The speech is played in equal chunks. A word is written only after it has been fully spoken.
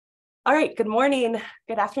All right, good morning,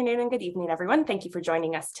 good afternoon, and good evening, everyone. Thank you for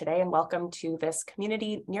joining us today, and welcome to this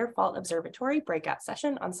Community Near Fault Observatory breakout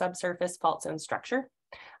session on subsurface fault zone structure.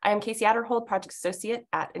 I am Casey Adderhold, Project Associate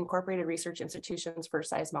at Incorporated Research Institutions for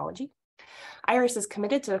Seismology. IRIS is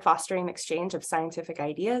committed to fostering exchange of scientific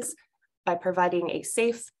ideas by providing a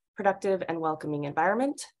safe, productive, and welcoming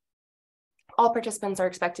environment. All participants are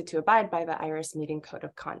expected to abide by the IRIS meeting code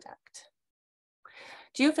of conduct.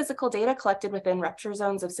 Geophysical data collected within rupture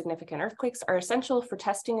zones of significant earthquakes are essential for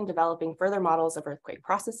testing and developing further models of earthquake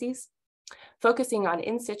processes. Focusing on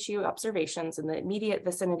in situ observations in the immediate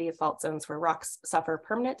vicinity of fault zones where rocks suffer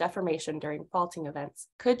permanent deformation during faulting events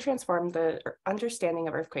could transform the understanding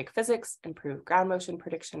of earthquake physics, improve ground motion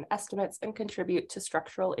prediction estimates, and contribute to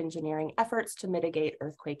structural engineering efforts to mitigate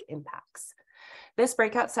earthquake impacts. This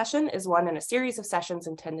breakout session is one in a series of sessions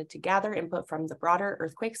intended to gather input from the broader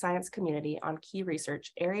earthquake science community on key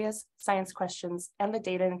research areas, science questions, and the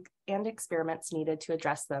data and experiments needed to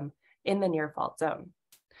address them in the near fault zone.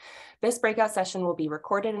 This breakout session will be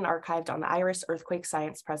recorded and archived on the IRIS Earthquake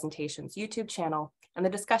Science Presentations YouTube channel, and the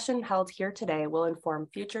discussion held here today will inform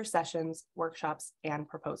future sessions, workshops, and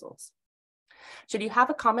proposals. Should you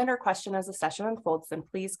have a comment or question as the session unfolds, then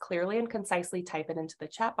please clearly and concisely type it into the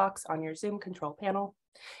chat box on your Zoom control panel.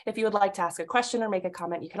 If you would like to ask a question or make a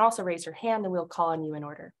comment, you can also raise your hand and we'll call on you in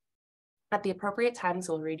order. At the appropriate times,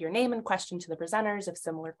 we'll read your name and question to the presenters. If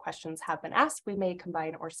similar questions have been asked, we may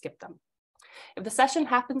combine or skip them. If the session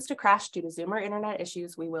happens to crash due to Zoom or internet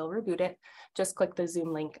issues, we will reboot it. Just click the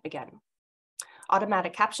Zoom link again.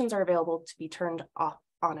 Automatic captions are available to be turned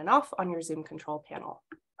on and off on your Zoom control panel.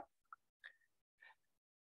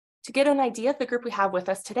 To get an idea of the group we have with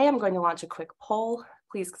us today, I'm going to launch a quick poll.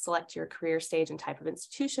 Please select your career stage and type of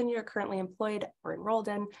institution you're currently employed or enrolled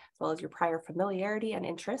in, as well as your prior familiarity and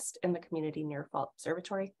interest in the Community Near Fault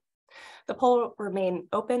Observatory. The poll will remain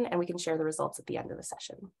open and we can share the results at the end of the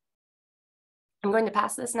session. I'm going to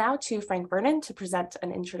pass this now to Frank Vernon to present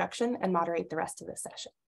an introduction and moderate the rest of the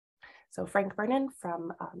session. So Frank Vernon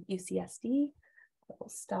from UCSD, I will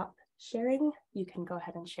stop sharing. You can go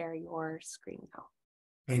ahead and share your screen now.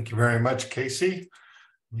 Thank you very much, Casey.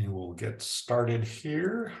 We will get started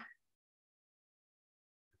here.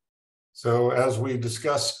 So as we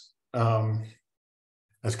discussed,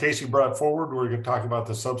 as Casey brought forward, we're going to talk about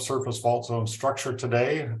the subsurface fault zone structure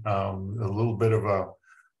today. A little bit of a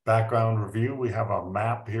background review. We have a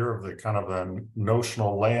map here of the kind of the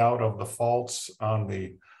notional layout of the faults on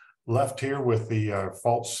the left here with the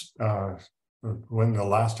faults when the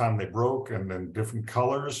last time they broke and then different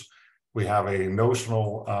colors. We have a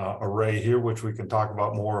notional array here, which we can talk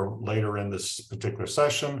about more later in this particular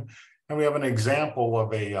session. And we have an example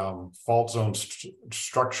of a fault zone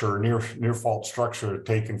structure, near fault structure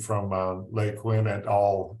taken from Lake Quinn et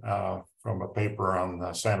al. From a paper on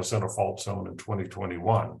the San Jacinto fault zone in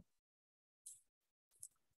 2021.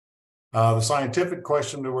 The scientific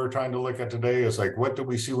question that we're trying to look at today is like, what do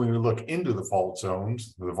we see when we look into the fault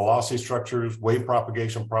zones? The velocity structures, wave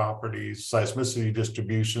propagation properties, seismicity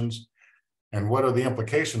distributions, and what are the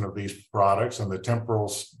implications of these products and the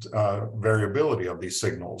temporal variability of these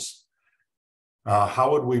signals? How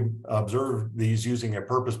would we observe these using a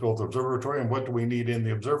purpose-built observatory, and what do we need in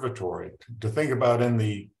the observatory? To think about in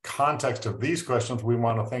the context of these questions, we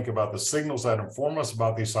want to think about the signals that inform us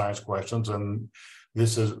about these science questions, and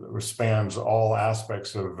this spans all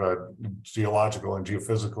aspects of geological and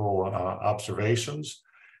geophysical observations,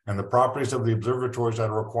 and the properties of the observatories that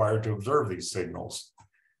are required to observe these signals.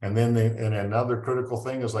 And then and another critical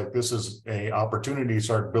thing is like, this is an opportunity to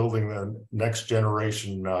start building the next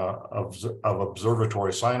generation of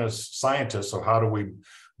observatory scientists. So how do we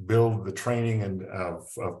build the training and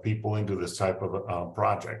of people into this type of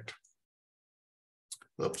project?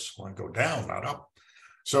 Oops, I want to go down, not up.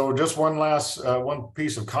 So just one last one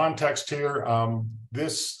piece of context here.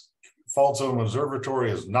 This fault zone observatory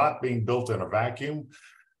is not being built in a vacuum.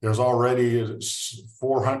 There's already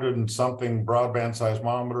 400 and something broadband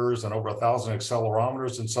seismometers and over 1,000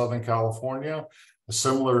 accelerometers in Southern California.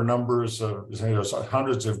 Similar numbers of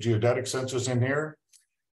hundreds of geodetic sensors in here.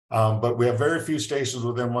 But we have very few stations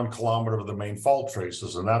within 1 kilometer of the main fault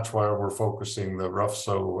traces, and that's why we're focusing the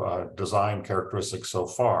RUFSO design characteristics so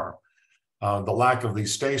far. The lack of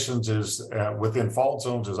these stations is within fault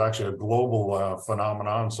zones is actually a global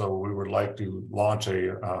phenomenon. So we would like to launch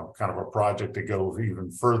a kind of a project to go even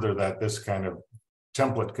further, that this kind of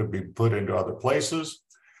template could be put into other places.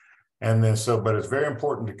 And then but it's very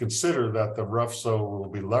important to consider that the RUFSO will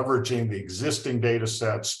be leveraging the existing data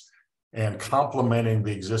sets and complementing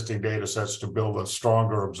the existing data sets to build a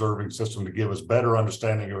stronger observing system to give us better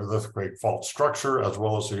understanding of the earthquake fault structure, as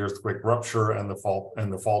well as the earthquake rupture and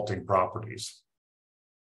the faulting properties.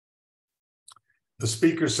 The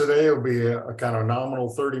speakers today will be a kind of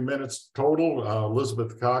nominal 30 minutes total.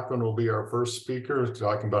 Elizabeth Cochran will be our first speaker,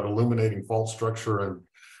 talking about illuminating fault structure and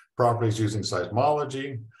properties using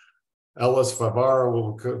seismology. Ellis Vavra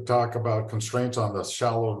will talk about constraints on the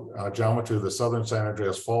shallow geometry of the Southern San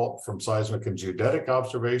Andreas Fault from seismic and geodetic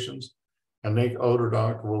observations. And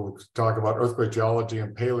Onderdonk will talk about earthquake geology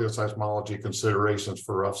and paleoseismology considerations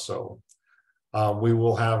for rough sill. We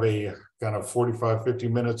will have a kind of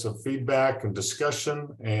 45-50 minutes of feedback and discussion.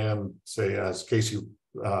 And say, as Casey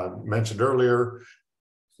mentioned earlier,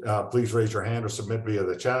 please raise your hand or submit via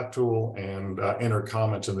the chat tool, and enter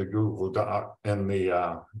comments in the Google Doc,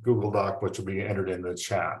 which will be entered in the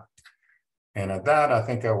chat. And at that, I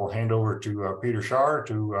think I will hand over to Peter Shar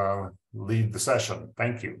to lead the session.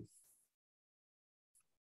 Thank you.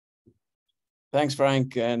 Thanks,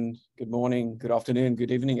 Frank, and good morning, good afternoon, good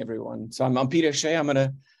evening, everyone. So I'm Peter Shea. I'm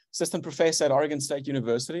an assistant professor at Oregon State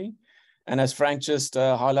University. And as Frank just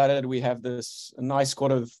highlighted, we have this nice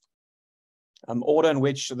sort of order in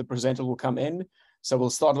which the presenter will come in. So we'll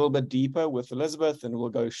start a little bit deeper with Elizabeth, and we'll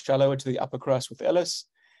go shallower to the upper crust with Ellis,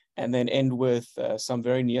 and then end with some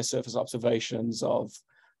very near surface observations of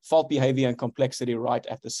fault behavior and complexity right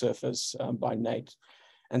at the surface by Nate.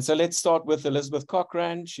 And so let's start with Elizabeth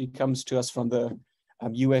Cochran. She comes to us from the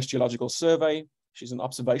US Geological Survey. She's an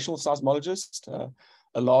observational seismologist.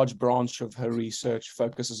 A large branch of her research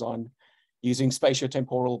focuses on using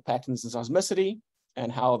spatiotemporal patterns in seismicity and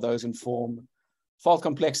how those inform fault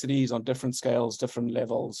complexities on different scales, different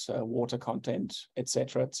levels, water content, et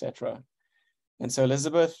cetera, et cetera. And so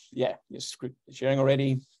Elizabeth, yeah, you're sharing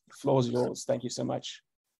already. The floor is yours. Thank you so much.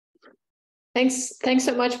 Thanks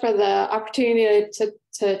so much for the opportunity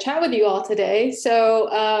to chat with you all today.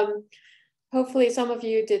 So hopefully some of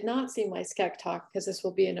you did not see my SCEC talk, because this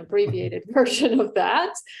will be an abbreviated version of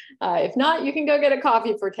that. If not, you can go get a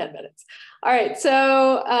coffee for 10 minutes. All right,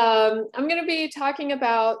 so I'm going to be talking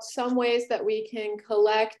about some ways that we can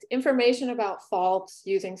collect information about faults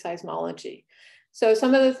using seismology. So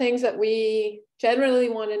some of the things that we generally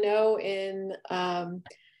want to know in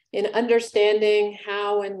understanding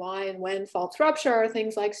how and why and when faults rupture are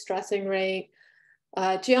things like stressing rate,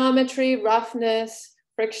 geometry, roughness,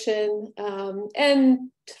 friction, and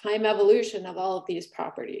time evolution of all of these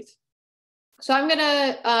properties. So I'm going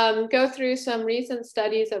to go through some recent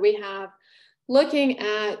studies that we have looking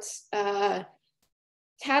at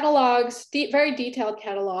catalogs, very detailed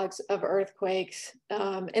catalogs of earthquakes,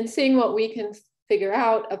 and seeing what we can figure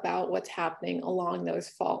out about what's happening along those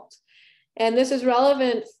faults. And this is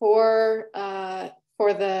relevant for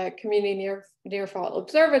the Community Near Fault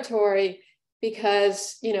Observatory,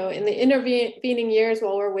 because, you know, in the intervening years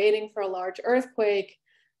while we're waiting for a large earthquake,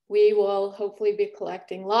 we will hopefully be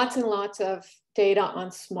collecting lots and lots of data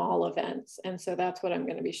on small events. And so that's what I'm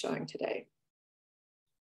going to be showing today.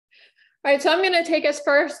 All right, so I'm going to take us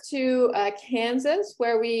first to Kansas,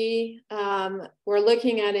 where we're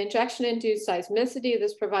looking at injection-induced seismicity.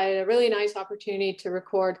 This provided a really nice opportunity to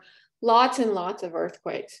record lots and lots of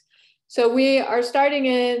earthquakes. So we are starting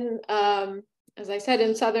in, as I said,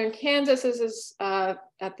 in southern Kansas. This is at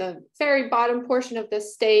the very bottom portion of the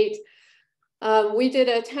state. We did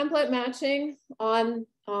a template matching on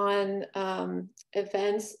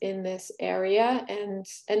events in this area and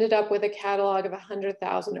ended up with a catalog of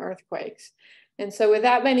 100,000 earthquakes. And so with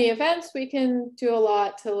that many events, we can do a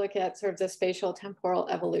lot to look at sort of the spatial temporal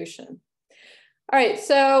evolution. All right,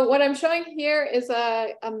 so what I'm showing here is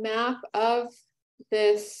a map of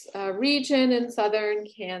this region in southern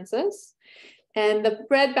Kansas. And the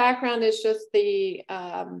red background is just the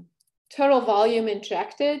total volume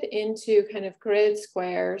injected into kind of grid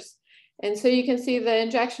squares. And so you can see the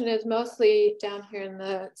injection is mostly down here in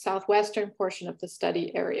the southwestern portion of the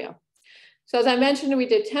study area. So as I mentioned, we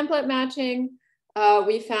did template matching.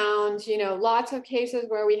 We found, you know, lots of cases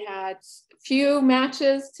where we had few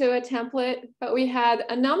matches to a template, but we had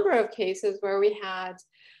a number of cases where we had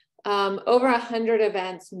over 100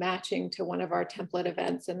 events matching to one of our template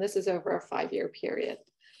events. And this is over a 5-year period.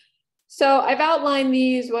 So I've outlined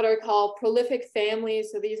these, what are called prolific families.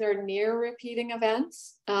 So these are near repeating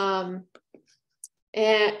events and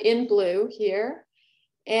in blue here.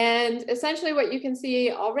 And essentially what you can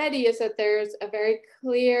see already is that there's a very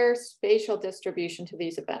clear spatial distribution to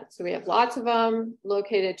these events. So we have lots of them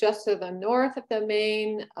located just to the north of the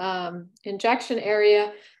main injection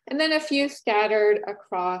area, and then a few scattered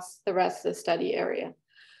across the rest of the study area.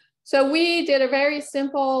 So we did a very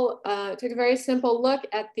simple, took a very simple look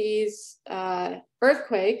at these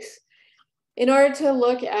earthquakes in order to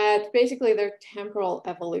look at basically their temporal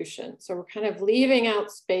evolution. So we're kind of leaving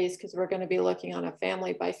out space because we're going to be looking on a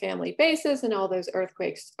family by family basis, and all those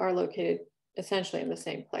earthquakes are located essentially in the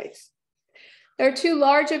same place. There are two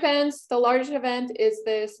large events. The largest event is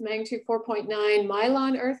this magnitude 4.9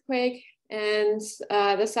 Milon earthquake, and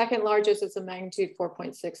the second largest is a magnitude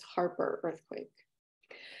 4.6 Harper earthquake.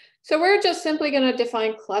 So we're just simply going to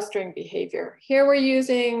define clustering behavior. Here we're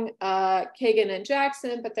using Kagan and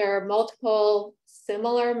Jackson, but there are multiple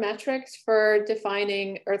similar metrics for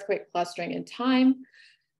defining earthquake clustering in time.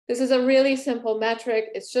 This is a really simple metric.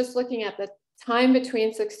 It's just looking at the time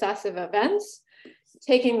between successive events,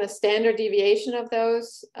 taking the standard deviation of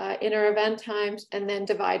those inner event times, and then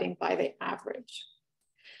dividing by the average.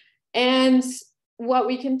 And what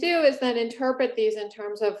we can do is then interpret these in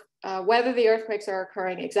terms of whether the earthquakes are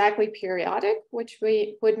occurring exactly periodic, which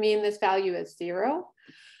would mean this value is 0.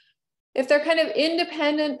 If they're kind of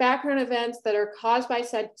independent background events that are caused by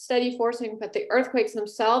steady forcing, but the earthquakes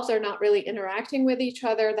themselves are not really interacting with each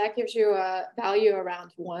other, that gives you a value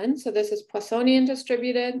around 1. So this is Poissonian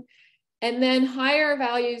distributed. And then higher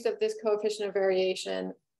values of this coefficient of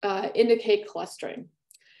variation indicate clustering.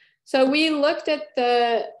 So we looked at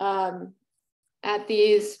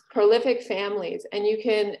these prolific families, and you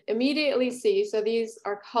can immediately see, so these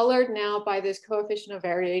are colored now by this coefficient of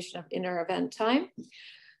variation of inner event time.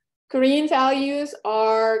 Green values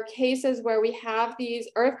are cases where we have these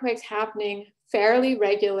earthquakes happening fairly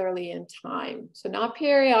regularly in time. So not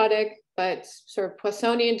periodic, but sort of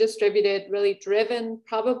Poissonian distributed, really driven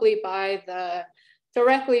probably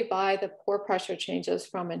directly by the pore pressure changes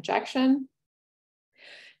from injection.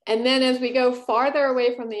 And then as we go farther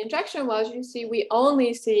away from the injection wells, you see we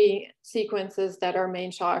only see sequences that are main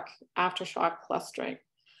shock, aftershock clustering.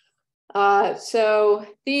 So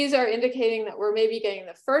these are indicating that we're maybe getting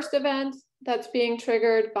the first event that's being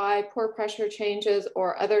triggered by pore pressure changes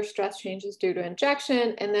or other stress changes due to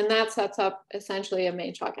injection. And then that sets up essentially a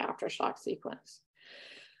main shock aftershock sequence.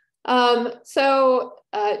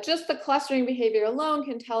 Just the clustering behavior alone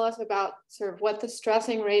can tell us about sort of what the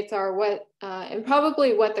stressing rates are, and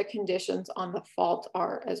probably what the conditions on the fault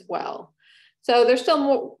are as well. So there's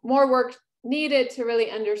still more work needed to really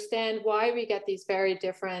understand why we get these very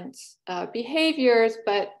different behaviors.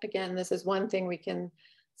 But again, this is one thing we can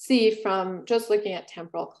see from just looking at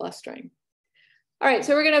temporal clustering. All right,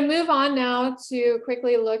 so we're going to move on now to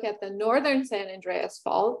quickly look at the northern San Andreas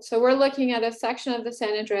Fault. So we're looking at a section of the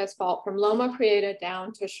San Andreas Fault from Loma Prieta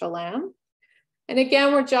down to Chelan. And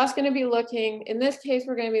again, we're just going to be looking, in this case,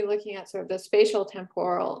 we're going to be looking at sort of the spatial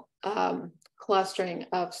temporal clustering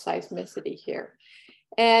of seismicity here.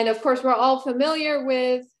 And of course, we're all familiar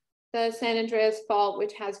with the San Andreas Fault,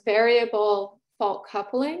 which has variable fault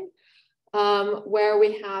coupling, where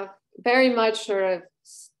we have very much sort of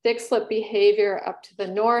stick slip behavior up to the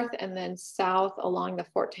north and then south along the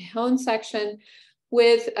Fort Tejon section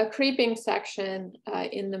with a creeping section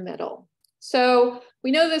in the middle. So we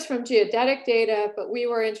know this from geodetic data, but we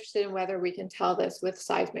were interested in whether we can tell this with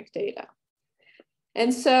seismic data.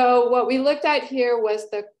 And so what we looked at here was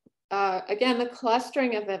again, the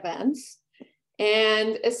clustering of events.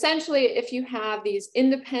 And essentially, if you have these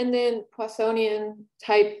independent Poissonian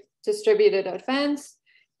type distributed events,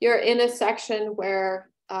 you're in a section where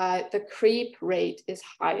the creep rate is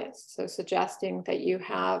highest. So suggesting that you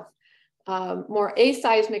have more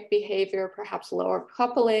aseismic behavior, perhaps lower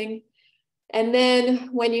coupling. And then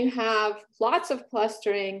when you have lots of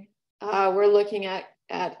clustering, we're looking at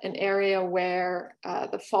an area where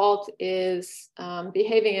the fault is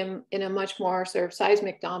behaving in a much more sort of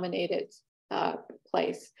seismic dominated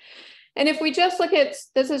place. And if we just look at,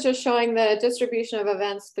 this is just showing the distribution of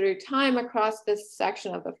events through time across this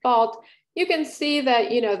section of the fault, you can see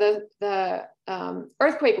that, you know, the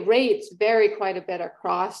earthquake rates vary quite a bit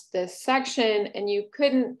across this section. And you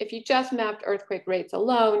couldn't, if you just mapped earthquake rates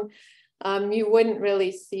alone, you wouldn't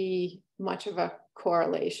really see much of a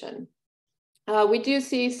correlation. We do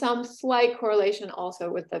see some slight correlation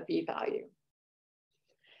also with the B value.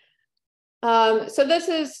 So this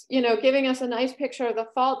is, you know, giving us a nice picture of the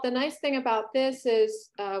fault. The nice thing about this is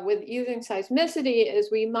with using seismicity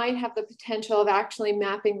is we might have the potential of actually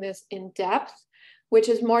mapping this in depth, which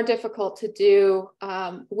is more difficult to do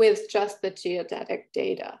with just the geodetic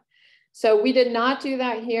data. So we did not do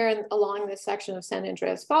that here along this section of San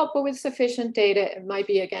Andreas Fault, but with sufficient data, it might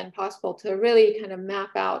be again possible to really kind of map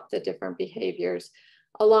out the different behaviors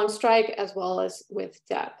along strike as well as with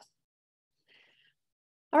depth.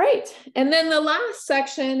 All right, and then the last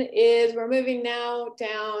section is we're moving now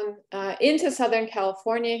down into Southern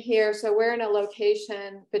California here. So we're in a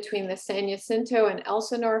location between the San Jacinto and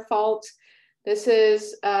Elsinore fault. This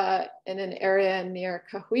is in an area near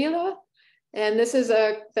Cahuilla. And this is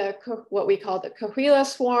what we call the Cahuilla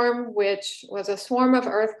swarm, which was a swarm of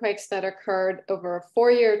earthquakes that occurred over a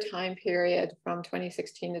 4-year time period from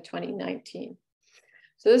 2016 to 2019.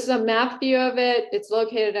 So this is a map view of it. It's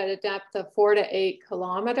located at a depth of 4 to 8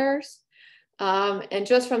 kilometers. And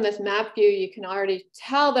just from this map view, you can already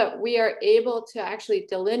tell that we are able to actually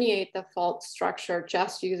delineate the fault structure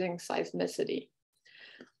just using seismicity.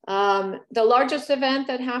 The largest event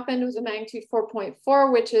that happened was a magnitude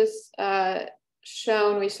 4.4, which is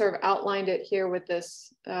shown, we sort of outlined it here with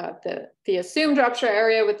this, the assumed rupture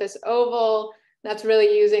area with this oval. That's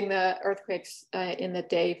really using the earthquakes in the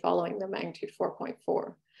day following the magnitude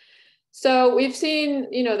 4.4. So we've seen,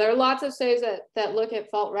 there are lots of studies that look at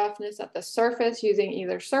fault roughness at the surface using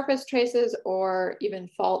either surface traces or even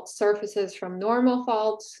fault surfaces from normal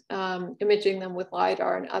faults, imaging them with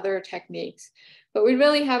LiDAR and other techniques. But we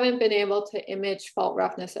really haven't been able to image fault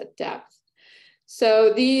roughness at depth.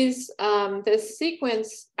 So this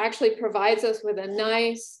sequence actually provides us with a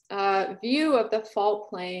nice view of the fault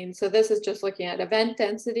plane. So this is just looking at event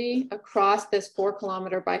density across this 4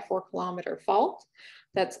 kilometer by 4 kilometer fault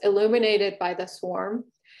that's illuminated by the swarm.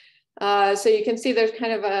 So you can see there's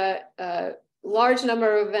kind of a large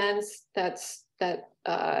number of events that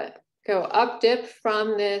go up dip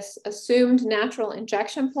from this assumed natural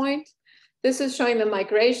injection point. This is showing the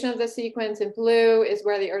migration of the sequence. In blue is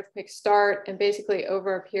where the earthquakes start, and basically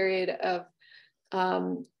over a period of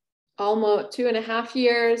almost 2.5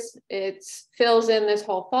 years, it fills in this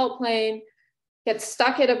whole fault plane, gets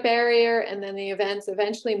stuck at a barrier, and then the events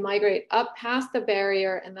eventually migrate up past the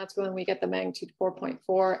barrier, and that's when we get the magnitude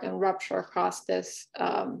 4.4 and rupture across this,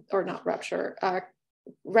 or not rupture,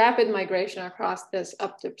 rapid migration across this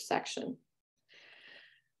up-dip section.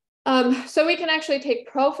 So we can actually take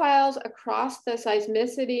profiles across the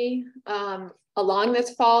seismicity along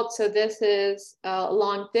this fault. So this is a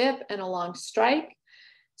long dip and a long strike.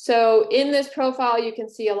 So in this profile, you can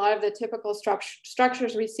see a lot of the typical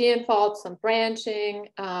structures we see in faults, some branching,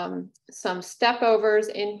 some stepovers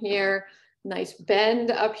in here, nice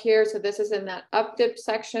bend up here. So this is in that up dip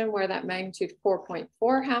section where that magnitude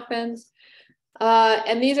 4.4 happens.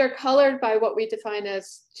 And these are colored by what we define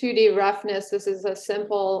as 2D roughness. This is a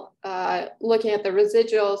simple looking at the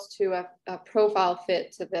residuals to a profile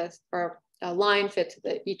fit to this, or a line fit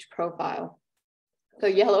to each profile. So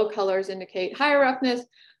yellow colors indicate higher roughness,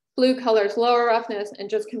 blue colors lower roughness, and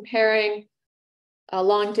just comparing a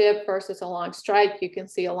long dip versus a long strike, you can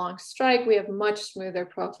see a long strike, we have much smoother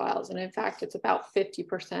profiles. And in fact, it's about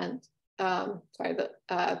 50%.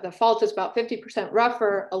 The fault is about 50%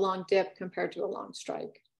 rougher a long dip compared to a long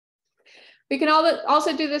strike. We can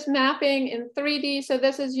also do this mapping in 3D. So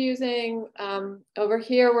this is using, over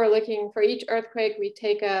here, we're looking for each earthquake. We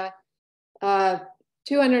take a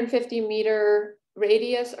 250 meter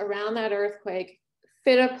radius around that earthquake,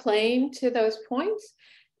 fit a plane to those points,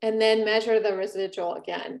 and then measure the residual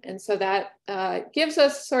again. And so that gives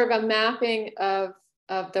us sort of a mapping of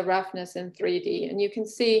the roughness in 3D. And you can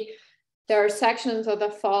see there are sections of the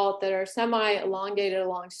fault that are semi-elongated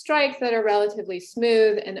along strike that are relatively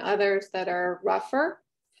smooth, and others that are rougher.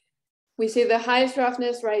 We see the highest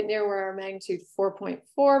roughness right near where our magnitude 4.4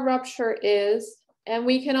 rupture is. And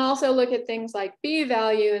we can also look at things like B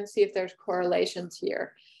value and see if there's correlations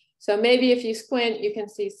here. So maybe if you squint, you can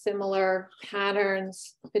see similar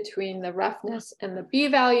patterns between the roughness and the B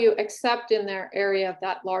value, except in their area of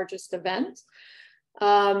that largest event.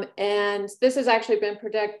 And this has actually been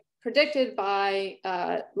predicted by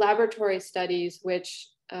laboratory studies, which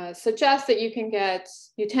suggest that you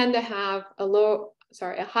tend to have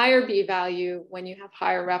a higher B value when you have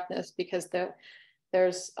higher roughness, because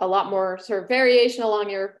there's a lot more sort of variation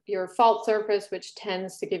along your fault surface, which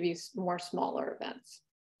tends to give you more smaller events.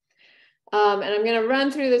 And I'm going to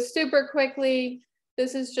run through this super quickly.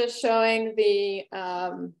 This is just showing the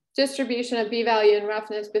distribution of B value and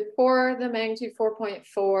roughness before the magnitude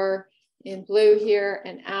 4.4 in blue here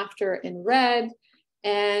and after in red.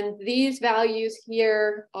 And these values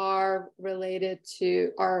here are located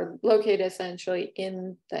essentially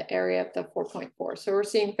in the area of the 4.4. So we're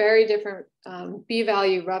seeing very different B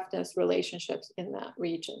value roughness relationships in that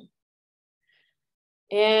region.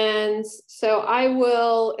 And so I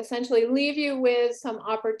will essentially leave you with some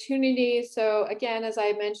opportunities. So again, as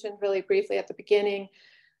I mentioned really briefly at the beginning,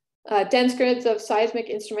 Dense grids of seismic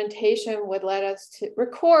instrumentation would let us to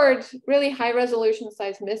record really high resolution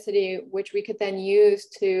seismicity, which we could then use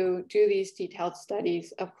to do these detailed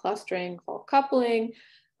studies of clustering, fault coupling.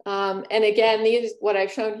 And again, what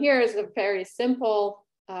I've shown here is a very simple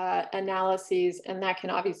analyses, and that can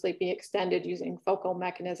obviously be extended using focal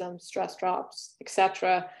mechanisms, stress drops,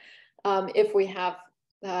 etc. If we have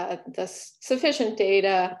the sufficient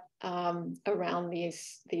data around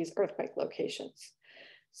these earthquake locations.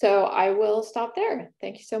 So I will stop there.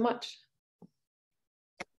 Thank you so much.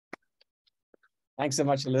 Thanks so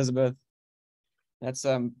much, Elizabeth. That's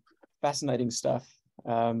fascinating stuff.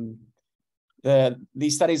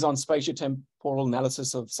 These studies on spatiotemporal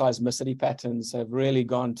analysis of seismicity patterns have really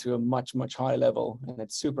gone to a much, much higher level, and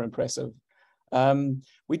it's super impressive.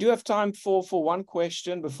 We do have time for one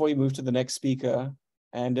question before we move to the next speaker.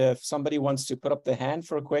 And if somebody wants to put up their hand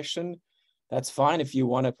for a question, that's fine. If you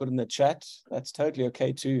want to put in the chat, that's totally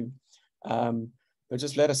okay too. But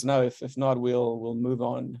just let us know. If not, we'll move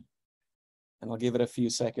on, and I'll give it a few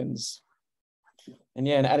seconds. And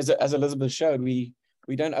yeah, and as Elizabeth showed, we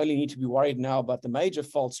don't only need to be worried now about the major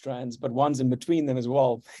fault strands, but ones in between them as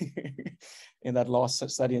well in that last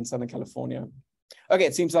study in Southern California. Okay,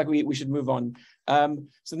 it seems like we should move on.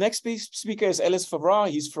 So the next speaker is Ellis Vavra.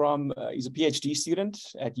 He's a PhD student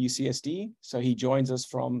at UCSD. So he joins us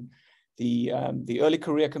from the early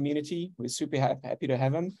career community. We're super happy to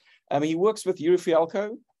have him. He works with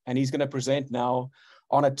Geophysical, and he's going to present now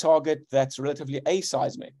on a target that's relatively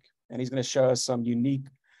aseismic. And he's going to show us some unique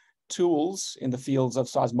tools in the fields of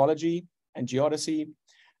seismology and geodesy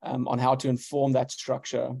on how to inform that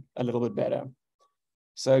structure a little bit better.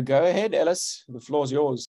 So go ahead, Ellis. The floor is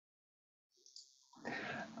yours.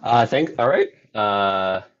 All right.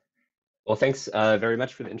 Well, thanks very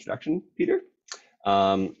much for the introduction, Peter.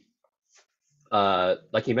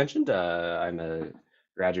 Like you mentioned, I'm a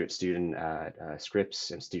graduate student at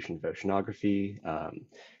Scripps Institution of Oceanography, and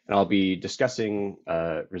I'll be discussing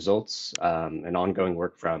results and ongoing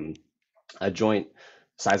work from a joint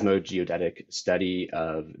seismogeodetic study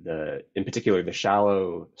of in particular, the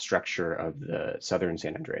shallow structure of the Southern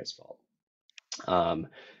San Andreas Fault.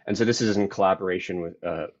 And so this is in collaboration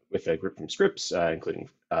with a group from Scripps, including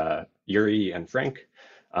Yuri and Frank,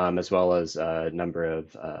 as well as a number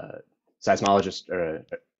of seismologists,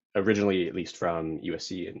 originally at least from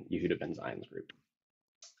USC and Yehuda Ben Zion's group.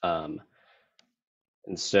 And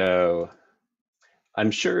so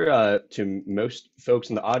I'm sure to most folks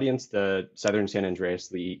in the audience, the Southern San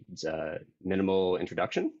Andreas needs minimal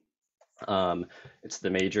introduction. It's the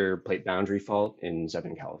major plate boundary fault in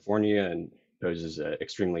Southern California and poses an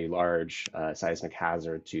extremely large seismic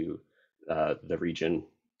hazard to the region.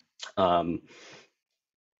 In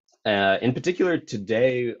particular,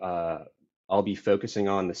 today, I'll be focusing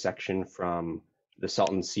on the section from the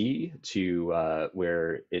Salton Sea to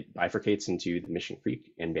where it bifurcates into the Mission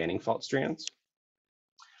Creek and Banning fault strands.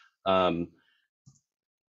 And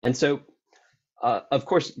so, of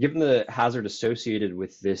course, given the hazard associated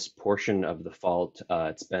with this portion of the fault,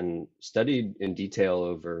 it's been studied in detail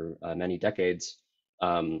over many decades.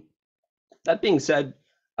 That being said,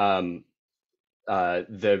 the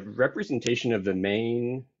representation of the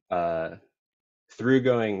main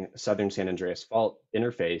through-going Southern San Andreas Fault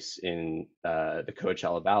interface in the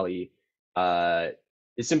Coachella Valley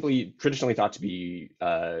is simply traditionally thought to be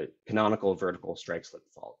canonical vertical strike slip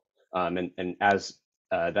fault. And as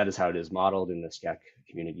that is how it is modeled in the SCEC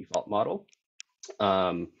community fault model.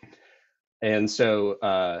 And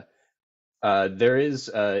so there is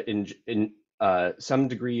in some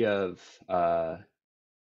degree of,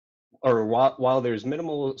 or while there's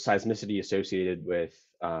minimal seismicity associated with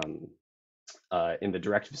in the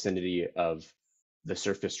direct vicinity of the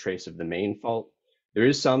surface trace of the main fault, there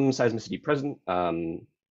is some seismicity present,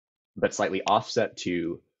 but slightly offset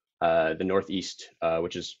to the northeast,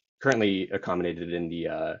 which is currently accommodated in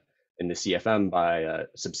the CFM by a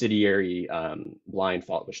subsidiary blind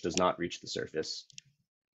fault, which does not reach the surface.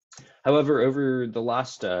 However, over the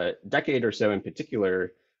last decade or so in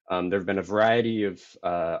particular, there have been a variety of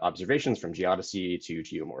observations from geodesy to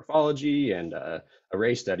geomorphology and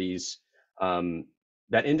array studies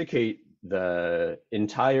that indicate the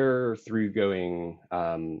entire through-going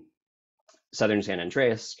Southern San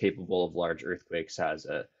Andreas capable of large earthquakes has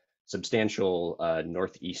a substantial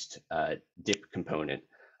northeast dip component,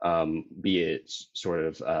 be it sort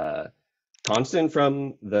of constant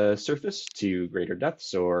from the surface to greater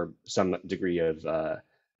depths or some degree of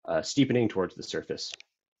steepening towards the surface.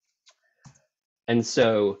 And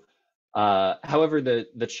so, however,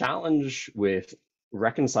 the challenge with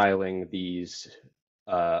reconciling these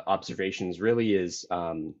observations really is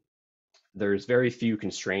there's very few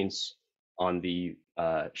constraints on the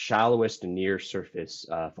shallowest near surface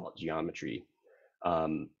fault geometry.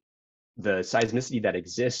 The seismicity that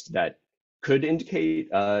exists that could indicate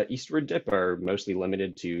eastward dip are mostly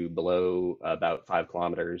limited to below about 5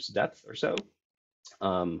 kilometers depth or so.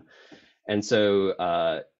 And so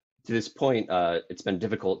to this point, it's been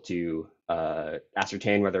difficult to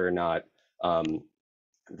ascertain whether or not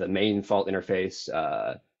the main fault interface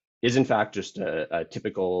is in fact just a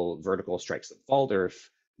typical vertical strike slip fault, or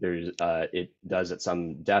if there's it does at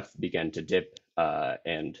some depth begin to dip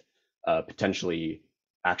and potentially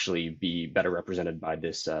actually be better represented by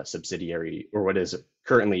this subsidiary, or what is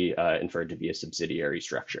currently inferred to be a subsidiary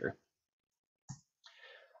structure.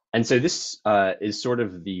 And so this is sort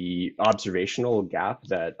of the observational gap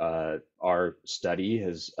that our study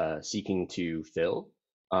is seeking to fill.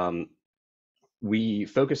 We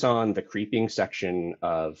focus on the creeping section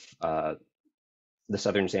of the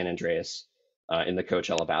southern San Andreas in the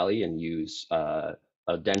Coachella Valley and use a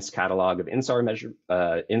dense catalog of INSAR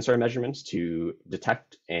measurements to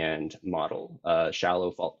detect and model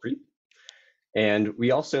shallow fault creep. And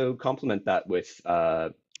we also complement that with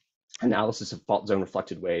analysis of fault zone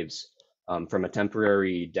reflected waves from a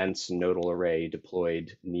temporary dense nodal array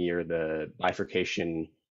deployed near the bifurcation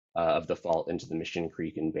of the fault into the Mission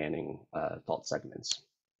Creek and Banning fault segments.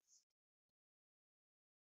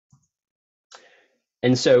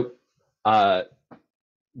 And so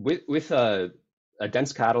with a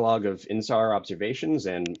dense catalog of INSAR observations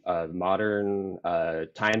and modern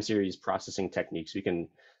time series processing techniques, we can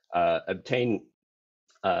obtain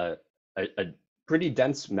a pretty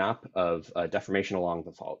dense map of deformation along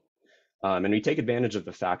the fault. And we take advantage of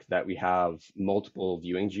the fact that we have multiple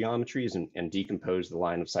viewing geometries and decompose the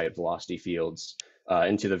line of sight velocity fields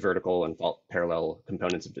into the vertical and fault parallel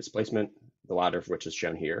components of displacement, the latter of which is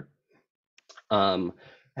shown here.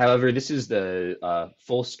 However, this is the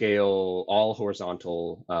full scale, all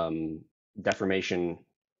horizontal deformation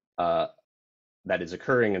that is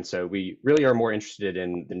occurring. And so we really are more interested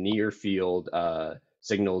in the near field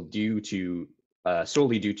signal due to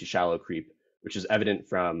solely due to shallow creep, which is evident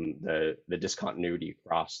from the discontinuity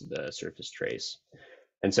across the surface trace.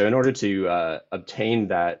 And so in order to obtain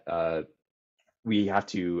that, we have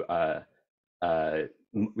to,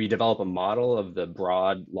 we develop a model of the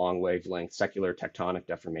broad, long wavelength secular tectonic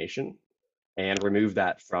deformation and remove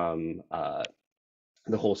that from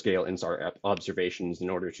the whole scale INSAR observations in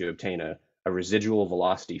order to obtain a residual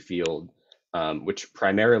velocity field, which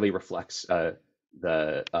primarily reflects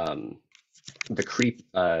the creep,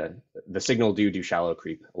 the signal due to shallow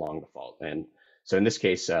creep along the fault. And so in this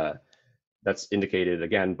case, that's indicated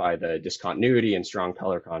again by the discontinuity and strong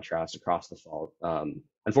color contrast across the fault.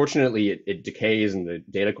 Unfortunately, it decays and the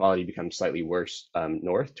data quality becomes slightly worse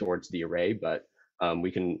north towards the array, but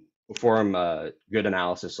we can perform a good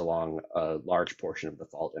analysis along a large portion of the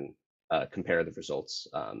fault and compare the results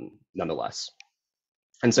nonetheless.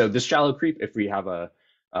 And so this shallow creep, if we have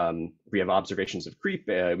observations of creep,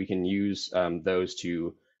 we can use those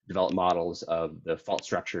to develop models of the fault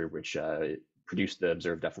structure, which produce the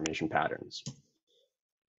observed deformation patterns.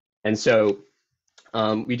 And so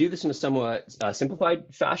we do this in a somewhat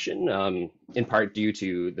simplified fashion, in part due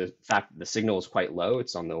to the fact that the signal is quite low.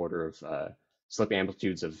 It's on the order of slip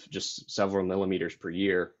amplitudes of just several millimeters per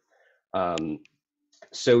year.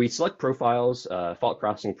 So we select profiles, fault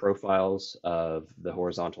crossing profiles of the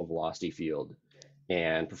horizontal velocity field,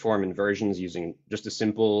 and perform inversions using just a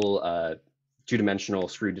simple two-dimensional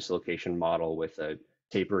screw dislocation model with a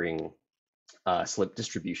tapering slip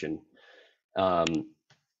distribution.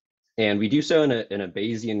 And we do so in a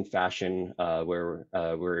Bayesian fashion where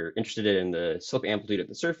we're interested in the slip amplitude at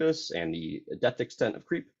the surface and the depth extent of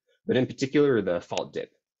creep, but in particular the fault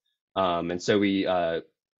dip. And so we,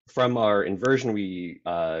 from our inversion, we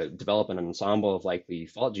develop an ensemble of likely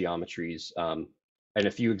fault geometries. And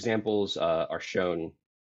a few examples are shown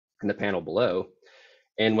in the panel below.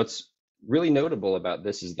 And what's really notable about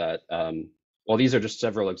this is that while these are just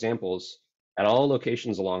several examples, at all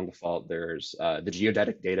locations along the fault, there's the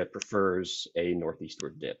geodetic data prefers a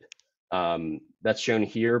northeastward dip. That's shown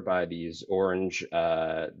here by these orange,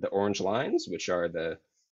 the orange lines, which are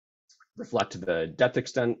reflect the depth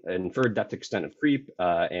extent, inferred depth extent of creep,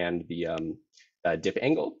 and the dip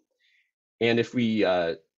angle. And if we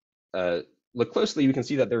look closely, we can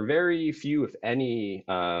see that there are very few, if any,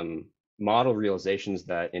 model realizations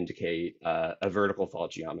that indicate a vertical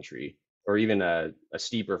fault geometry, or even a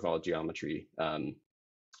steeper fault geometry.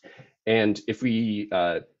 And if we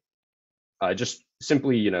just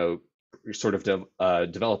simply, sort of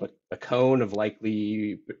develop a cone of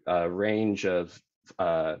likely range of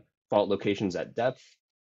fault locations at depth,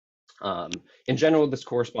 In general, this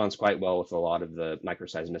corresponds quite well with a lot of the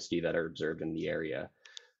microseismicity that are observed in the area.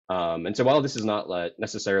 And so while this is not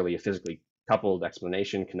necessarily a physically coupled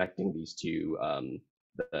explanation connecting these two,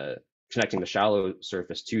 connecting the shallow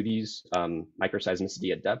surface to these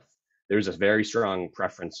microseismicity at depth, there's a very strong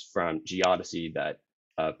preference from geodesy that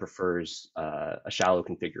prefers a shallow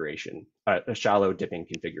configuration, a shallow dipping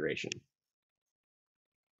configuration.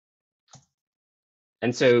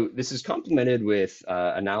 And so this is complemented with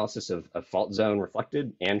analysis of fault zone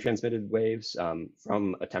reflected and transmitted waves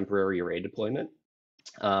from a temporary array deployment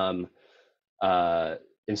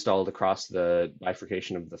installed across the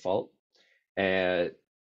bifurcation of the fault. And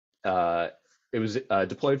it was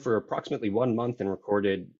deployed for approximately 1 month and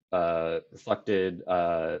recorded reflected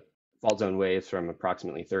fault zone waves from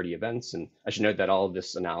approximately 30 events. And I should note that all of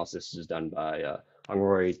this analysis is done by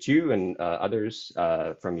Hongroy Tu and others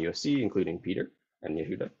from USC, including Peter and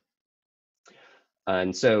Yehuda.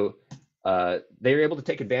 And so they were able to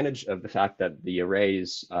take advantage of the fact that the array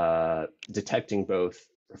is detecting both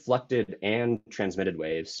reflected and transmitted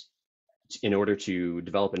waves in order to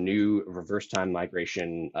develop a new reverse time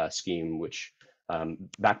migration scheme, which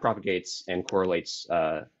backpropagates and correlates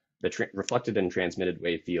the reflected and transmitted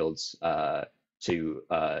wave fields to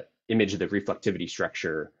image the reflectivity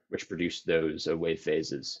structure which produced those wave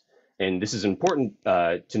phases. And this is important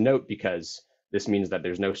to note because this means that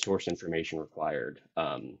there's no source information required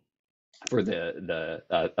for the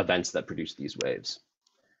events that produce these waves.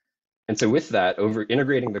 And so with that, over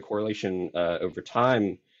integrating the correlation over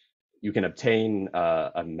time, you can obtain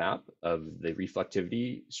a map of the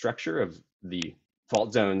reflectivity structure of the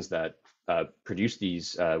fault zones that produce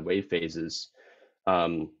these wave phases.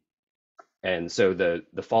 And so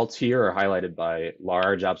the faults here are highlighted by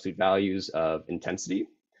large absolute values of intensity.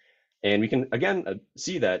 And we can, again,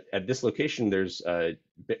 see that at this location, there's a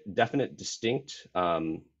definite distinct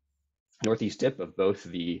northeast dip of both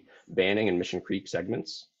the Banning and Mission Creek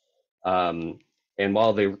segments. And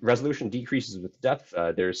while the resolution decreases with depth,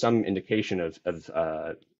 there's some indication of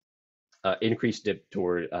increased dip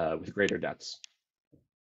toward with greater depths.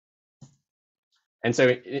 And so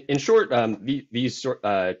in short, these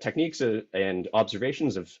techniques and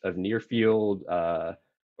observations of near field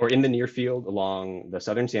or in the near field along the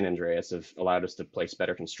southern San Andreas have allowed us to place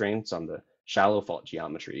better constraints on the shallow fault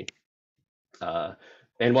geometry.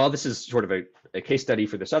 And while this is sort of a case study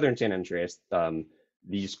for the southern San Andreas,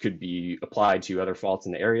 these could be applied to other faults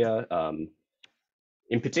in the area.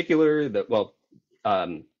 In particular,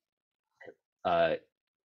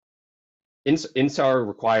 INSAR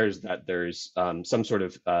requires that there's some sort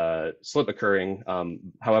of slip occurring.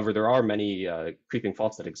 However, there are many creeping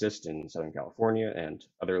faults that exist in Southern California and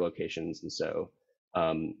other locations. And so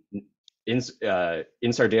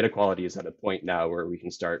INSAR data quality is at a point now where we can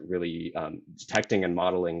start really detecting and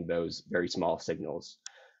modeling those very small signals.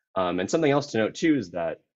 And something else to note too is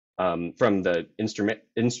that from the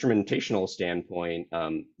instrumentational standpoint,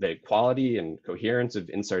 the quality and coherence of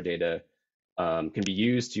INSAR data can be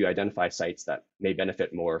used to identify sites that may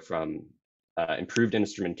benefit more from improved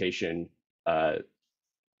instrumentation or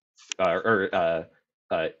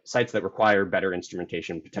sites that require better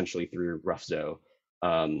instrumentation, potentially through RoughZO.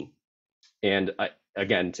 And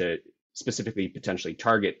again, to specifically potentially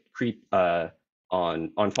target creep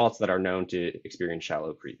on faults that are known to experience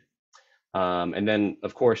shallow creep. And then,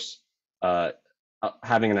 of course,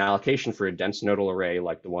 having an allocation for a dense nodal array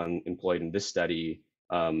like the one employed in this study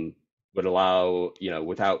would allow,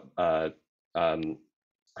 without a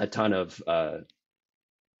ton of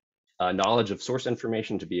knowledge of source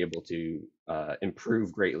information, to be able to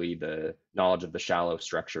improve greatly the knowledge of the shallow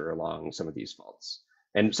structure along some of these faults.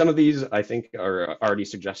 And some of these, I think, are already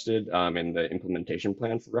suggested in the implementation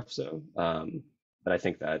plan for RoughZO. But I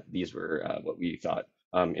think that these were what we thought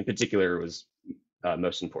in particular was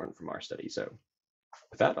most important from our study. So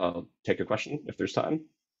with that, I'll take a question if there's time.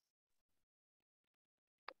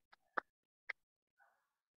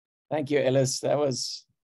 Thank you, Ellis. That was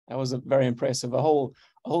very impressive. A whole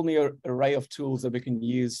new array of tools that we can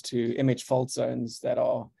use to image fault zones that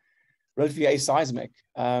are relatively aseismic.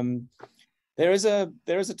 There is a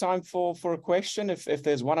time for a question. If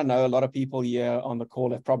there's one, I know a lot of people here on the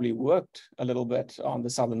call have probably worked a little bit on the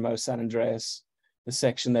southernmost San Andreas, the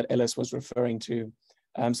section that Ellis was referring to.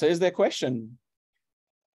 So is there a question?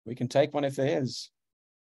 We can take one if there is,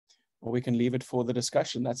 or we can leave it for the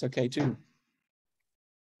discussion. That's okay too.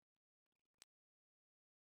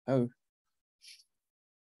 Oh,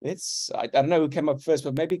 I don't know who came up first,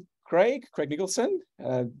 but maybe Craig Nicholson.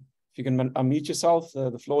 If you can unmute yourself,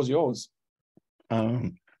 the floor is yours.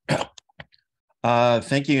 Thank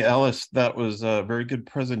you, Ellis. That was a very good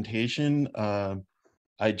presentation.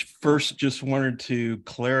 I first just wanted to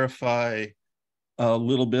clarify a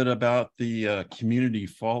little bit about the community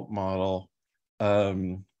fault model.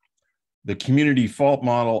 The community fault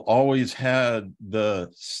model always had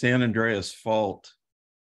the San Andreas fault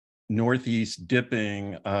northeast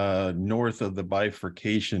dipping north of the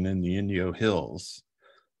bifurcation in the Indio Hills.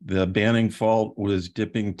 The Banning fault was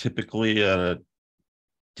dipping typically at a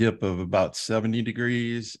dip of about 70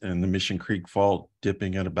 degrees, and the Mission Creek fault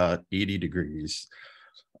dipping at about 80 degrees.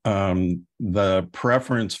 The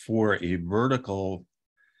preference for a vertical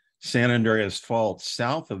San Andreas fault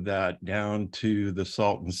south of that down to the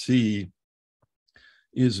Salton Sea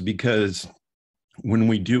is because when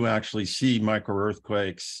we do actually see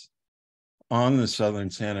microearthquakes on the southern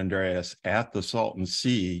San Andreas at the Salton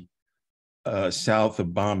Sea, south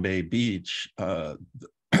of Bombay Beach,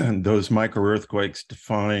 those microearthquakes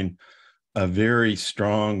define a very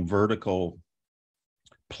strong vertical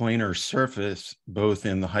planar surface, both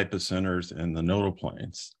in the hypocenters and the nodal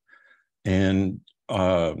planes. And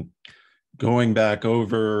going back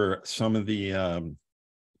over some of the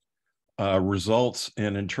results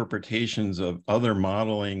and interpretations of other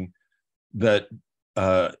modeling that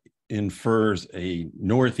infers a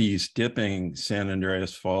northeast dipping San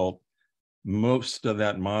Andreas fault, most of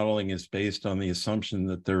that modeling is based on the assumption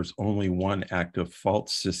that there's only one active fault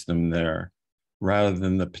system there, rather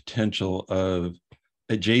than the potential of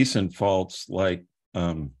adjacent faults like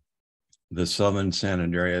the southern San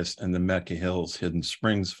Andreas and the Mecca Hills Hidden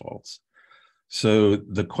Springs faults. So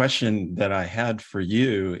the question that I had for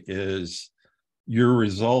you is, your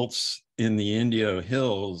results in the Indio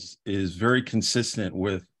Hills is very consistent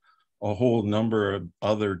with a whole number of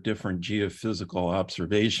other different geophysical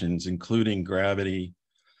observations, including gravity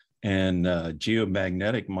and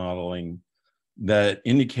geomagnetic modeling, that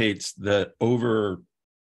indicates that over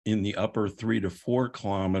in the upper 3 to 4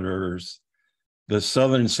 kilometers, the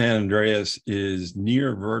southern San Andreas is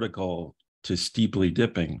near vertical to steeply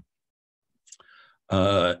dipping.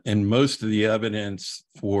 And most of the evidence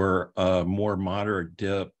for a more moderate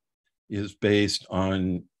dip is based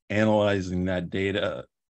on analyzing that data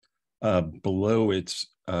below its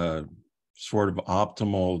sort of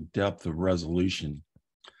optimal depth of resolution.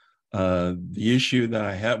 The issue that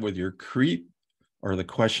I have with your creep, or the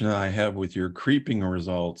question that I have with your creeping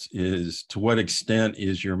results, is to what extent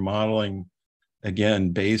is your modeling,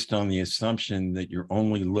 again, based on the assumption that you're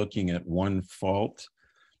only looking at one fault,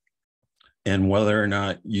 and whether or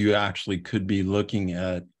not you actually could be looking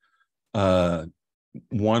at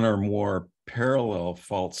one or more parallel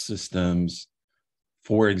fault systems.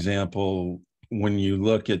 For example, when you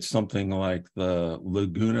look at something like the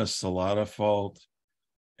Laguna Salada fault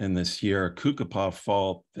and the Sierra Cucapah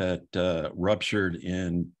fault that ruptured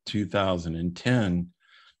in 2010,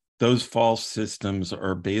 those fault systems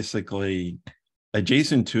are basically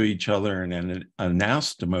adjacent to each other and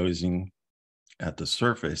anastomosing at the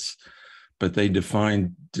surface, but they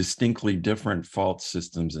define distinctly different fault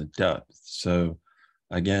systems at depth. So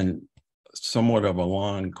again, somewhat of a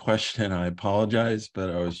long question, I apologize, but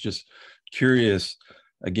I was just curious,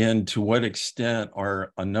 again, to what extent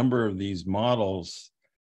are a number of these models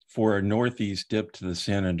for a northeast dip to the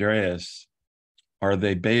San Andreas, are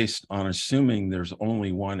they based on assuming there's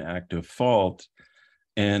only one active fault?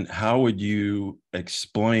 And how would you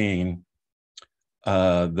explain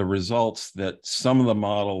the results that some of the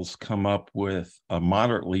models come up with a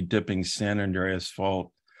moderately dipping San Andreas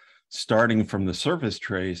fault starting from the surface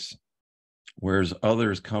trace, whereas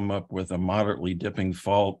others come up with a moderately dipping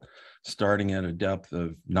fault starting at a depth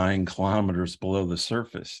of 9 kilometers below the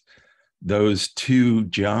surface? Those two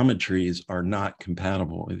geometries are not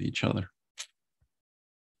compatible with each other.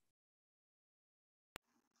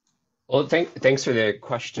 Well, thanks for the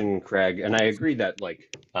question, Craig. And I agree that,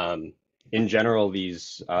 like, in general,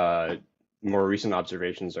 these more recent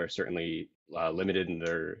observations are certainly limited in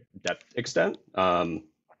their depth extent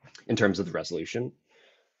in terms of the resolution.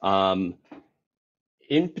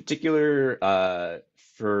 In particular,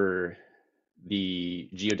 for the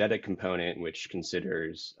geodetic component, which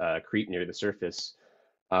considers creep near the surface,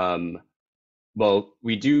 well,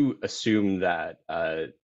 we do assume that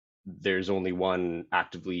there's only one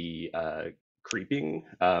actively creeping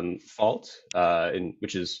fault,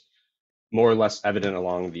 which is more or less evident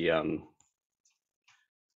along the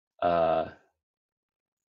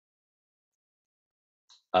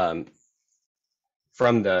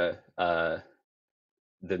from the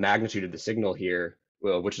magnitude of the signal here,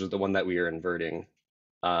 which is the one that we are inverting.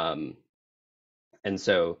 And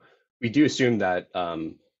so we do assume that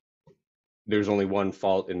there's only one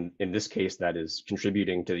fault in this case that is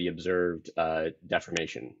contributing to the observed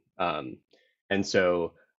deformation. And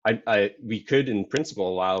so we could, in principle,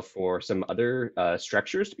 allow for some other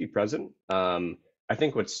structures to be present. I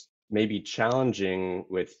think what's maybe challenging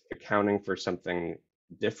with accounting for something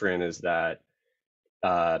different is that,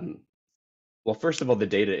 well, first of all, the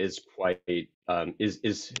data is quite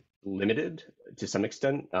is limited to some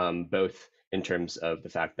extent, both in terms of the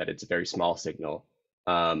fact that it's a very small signal,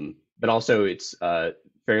 but also it's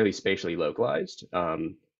fairly spatially localized,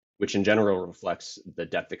 which in general reflects the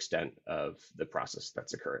depth extent of the process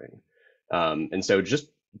that's occurring. And so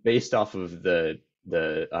just based off of the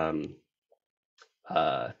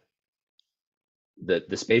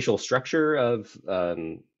spatial structure of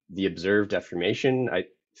the observed deformation, I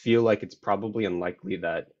feel like it's probably unlikely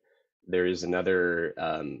that there is another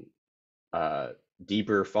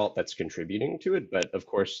deeper fault that's contributing to it. But of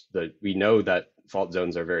course, we know that fault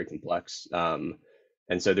zones are very complex.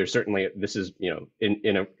 And so there's certainly, this is,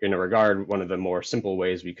 in a regard, one of the more simple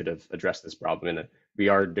ways we could have addressed this problem. And we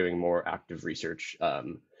are doing more active research,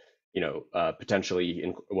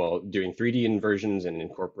 potentially, doing 3D inversions and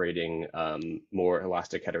incorporating more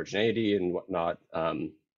elastic heterogeneity and whatnot.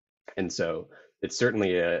 And so it's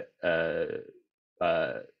certainly an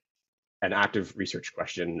active research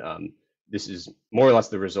question. This is more or less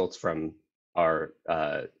the results from our,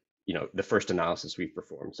 the first analysis we've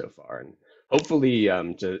performed so far. And hopefully,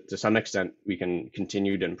 to some extent, we can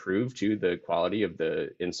continue to improve to the quality of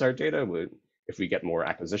the INSAR data if we get more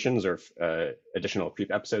acquisitions or if additional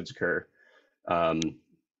creep episodes occur.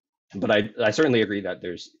 But I certainly agree that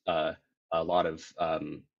there's a lot of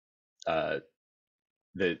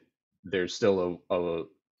there's still a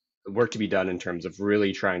work to be done in terms of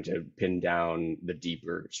really trying to pin down the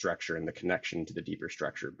deeper structure and the connection to the deeper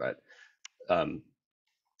structure. But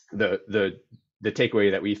the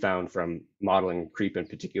takeaway that we found from modeling creep in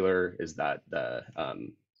particular is that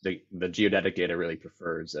the geodetic data really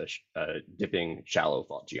prefers a dipping shallow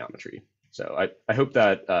fault geometry. So I hope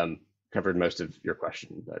that covered most of your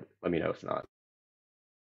question, but let me know if not.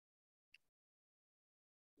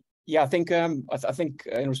 Yeah, I think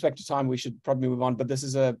in respect to time, we should probably move on, but this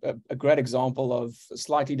is a great example of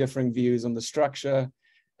slightly differing views on the structure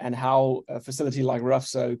and how a facility like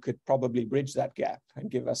RUFSO could probably bridge that gap and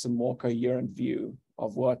give us a more coherent view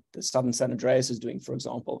of what the Southern San Andreas is doing, for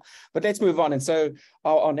example. But let's move on. And so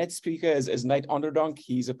our next speaker is Nate Onderdonk.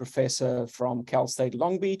 He's a professor from Cal State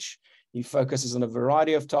Long Beach. He focuses on a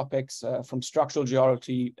variety of topics from structural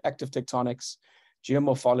geology, active tectonics,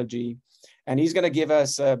 geomorphology, and he's going to give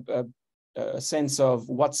us a sense of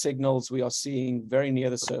what signals we are seeing very near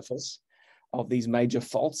the surface of these major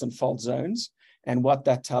faults and fault zones, and what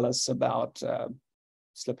that tells us about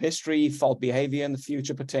slip history, fault behavior in the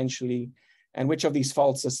future potentially, and which of these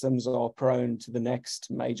fault systems are prone to the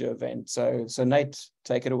next major event. So Nate,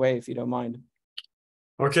 take it away if you don't mind.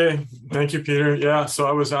 Okay, thank you, Peter. Yeah, so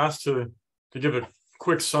I was asked to give a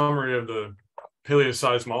quick summary of the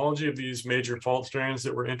paleoseismology of these major fault strands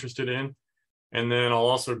that we're interested in, and then I'll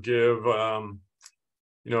also give a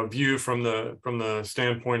view from the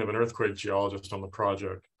standpoint of an earthquake geologist on the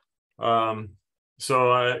project.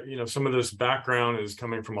 So some of this background is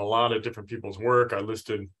coming from a lot of different people's work. I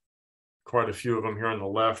listed quite a few of them here on the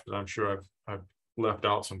left, but I'm sure I've left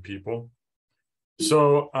out some people.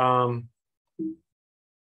 So I'm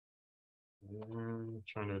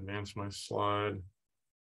trying to advance my slide.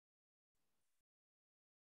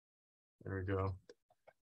 There we go.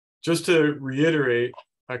 Just to reiterate,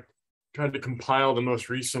 I tried to compile the most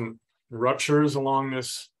recent ruptures along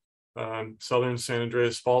this Southern San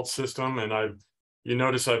Andreas fault system, and you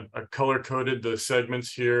notice I've color-coded the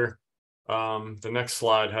segments here. The next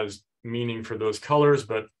slide has meaning for those colors,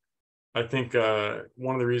 but I think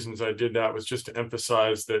one of the reasons I did that was just to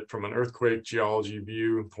emphasize that from an earthquake geology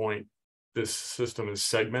viewpoint, this system is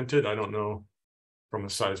segmented. I don't know from a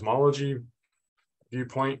seismology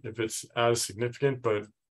viewpoint if it's as significant, but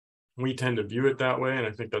we tend to view it that way, and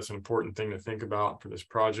I think that's an important thing to think about for this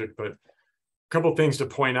project. But a couple things to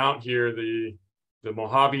point out here: the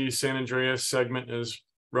Mojave San Andreas segment is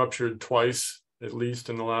ruptured twice, at least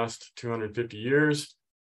in the last 250 years,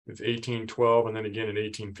 with 1812 and then again in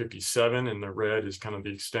 1857, and the red is kind of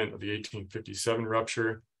the extent of the 1857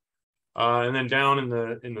 rupture. And then down in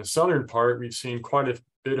the southern part, we've seen quite a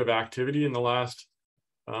bit of activity in the last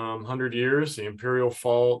 100 years: the Imperial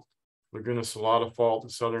Fault, Laguna Salada Fault, the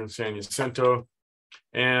Southern San Jacinto,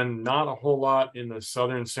 and not a whole lot in the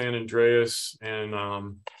Southern San Andreas. And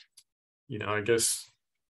I guess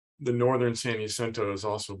the Northern San Jacinto has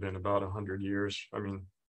also been about 100 years. I mean,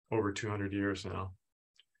 over 200 years now.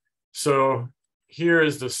 So here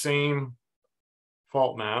is the same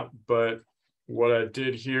fault map, but what I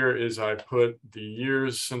did here is I put the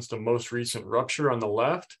years since the most recent rupture on the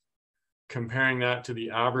left, comparing that to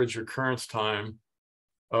the average recurrence time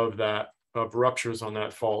of ruptures on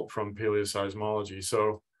that fault from paleoseismology.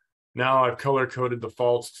 So now I've color coded the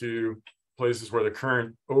faults to places where the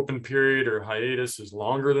current open period or hiatus is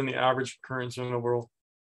longer than the average recurrence interval.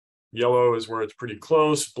 Yellow is where it's pretty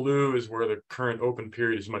close. Blue is where the current open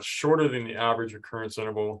period is much shorter than the average recurrence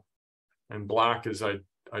interval. And black is, I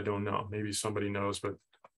don't know, maybe somebody knows, but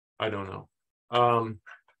I don't know.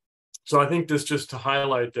 So I think this just to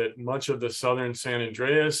highlight that much of the southern San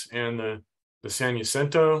Andreas and the San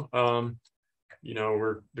Jacinto,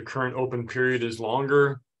 where the current open period is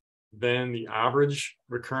longer than the average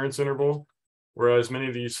recurrence interval, whereas many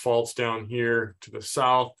of these faults down here to the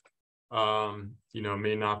south,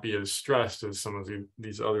 may not be as stressed as some of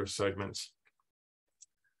these other segments.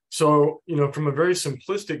 So, from a very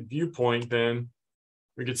simplistic viewpoint, then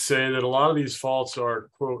we could say that a lot of these faults are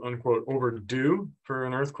quote unquote overdue for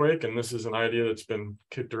an earthquake. And this is an idea that's been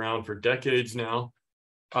kicked around for decades now.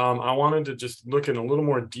 I wanted to just look in a little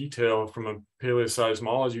more detail from a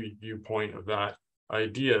paleoseismology viewpoint of that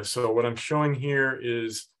idea. So what I'm showing here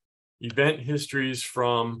is event histories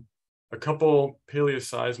from a couple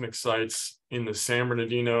paleoseismic sites in the San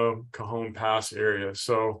Bernardino Cajon Pass area.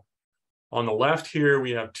 So on the left here,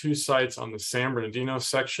 we have two sites on the San Bernardino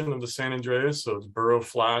section of the San Andreas. So it's Burro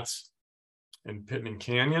Flats and Pittman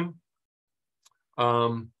Canyon.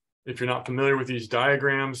 If you're not familiar with these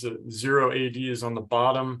diagrams, 0 AD is on the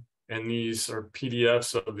bottom, and these are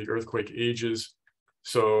PDFs of the earthquake ages.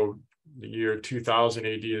 So the year 2000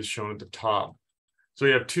 AD is shown at the top. So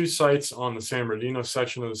we have two sites on the San Bernardino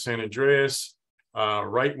section of the San Andreas.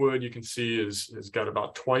 Wrightwood, you can see, has got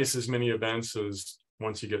about twice as many events as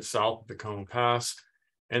once you get south of the Cajon Pass.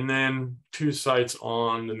 And then two sites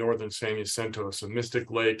on the northern San Jacinto, so Mystic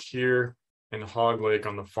Lake here and Hog Lake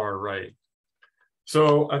on the far right.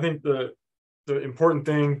 So I think the important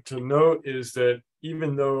thing to note is that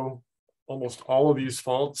even though almost all of these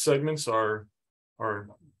fault segments are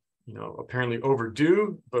apparently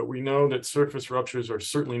overdue, but we know that surface ruptures are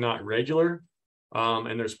certainly not regular.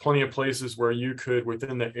 And there's plenty of places where you could,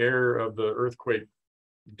 within the error of the earthquake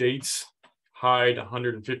dates, hide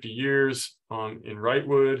 150 years in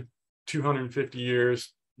Wrightwood, 250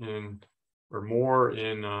 years or more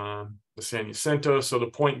in the San Jacinto. So the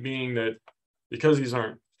point being that because these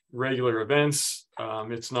aren't regular events,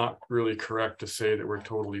 it's not really correct to say that we're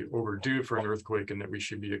totally overdue for an earthquake and that we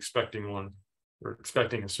should be expecting one or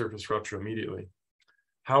expecting a surface rupture immediately.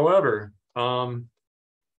 However,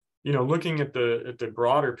 looking at the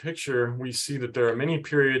broader picture, we see that there are many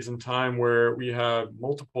periods in time where we have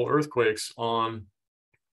multiple earthquakes on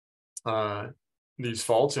these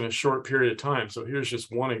faults in a short period of time. So here's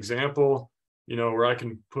just one example, where I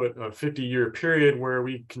can put a 50-year period where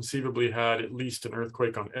we conceivably had at least an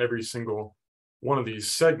earthquake on every single one of these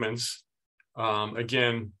segments.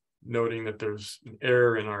 Again, noting that there's an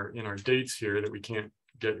error in our dates here, that we can't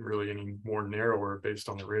get really any more narrower based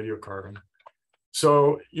on the radiocarbon.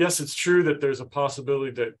 So yes, it's true that there's a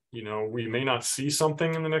possibility that, we may not see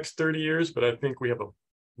something in the next 30 years, but I think we have a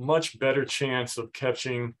much better chance of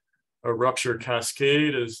catching a rupture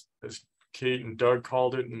cascade, as Kate and Doug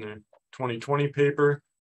called it in the 2020 paper,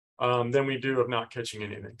 than we do of not catching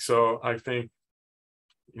anything. So I think,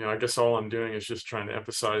 I guess all I'm doing is just trying to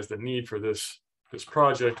emphasize the need for this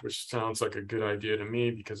project, which sounds like a good idea to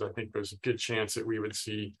me, because I think there's a good chance that we would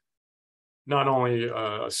see not only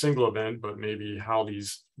a single event, but maybe how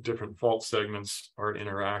these different fault segments are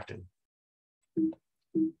interacting.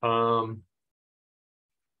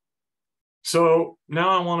 So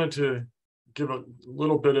now I wanted to give a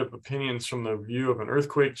little bit of opinions from the view of an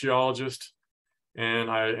earthquake geologist.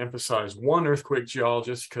 And I emphasize one earthquake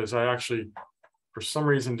geologist because I actually, for some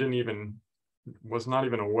reason, was not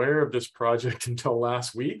even aware of this project until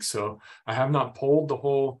last week. So I have not polled the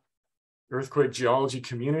whole earthquake geology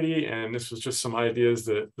community, and this was just some ideas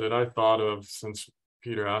that I thought of since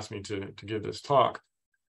Peter asked me to give this talk.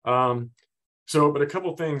 But a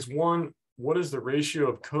couple things. One, what is the ratio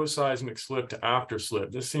of co-seismic slip to after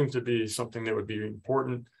slip? This seems to be something that would be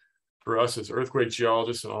important for us as earthquake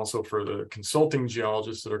geologists, and also for the consulting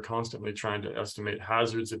geologists that are constantly trying to estimate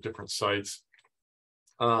hazards at different sites.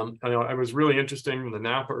 I know it was really interesting in the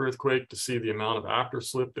Napa earthquake to see the amount of after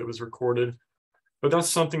slip that was recorded. But that's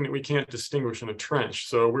something that we can't distinguish in a trench.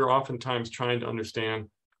 So we're oftentimes trying to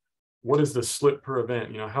understand, what is the slip per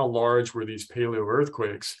event? How large were these paleo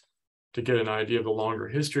earthquakes, to get an idea of the longer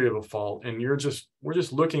history of a fault. And we're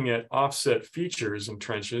just looking at offset features in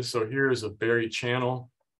trenches. So here is a buried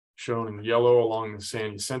channel shown in yellow along the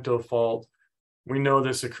San Jacinto fault. We know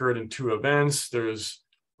this occurred in 2 events. There's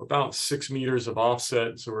about 6 meters of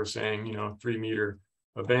offset. So we're saying, 3-meter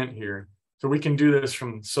event here. So we can do this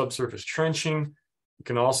from subsurface trenching. You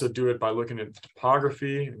can also do it by looking at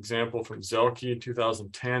topography. Example from Zelke,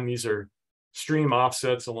 2010. These are stream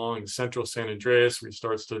offsets along the central San Andreas, where he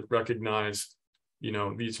starts to recognize,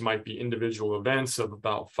 these might be individual events of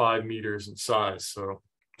about 5 meters in size. So,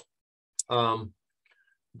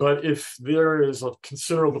 but if there is a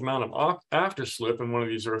considerable amount of afterslip in one of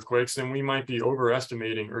these earthquakes, then we might be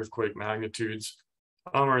overestimating earthquake magnitudes,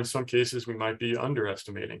 or in some cases we might be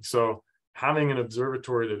underestimating. So having an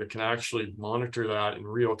observatory that can actually monitor that in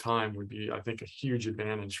real time would be, I think, a huge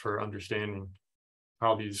advantage for understanding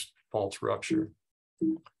how these faults rupture.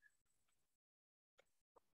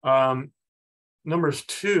 Numbers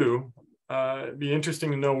 2, it'd be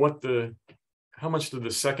interesting to know how much do the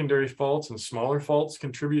secondary faults and smaller faults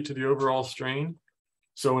contribute to the overall strain.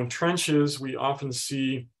 So in trenches, we often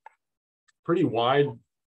see pretty wide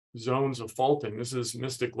zones of faulting. This is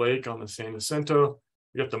Mystic Lake on the San Jacinto.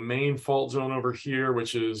 You got the main fault zone over here,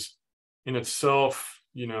 which is in itself,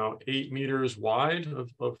 8 meters wide of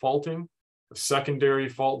faulting. The secondary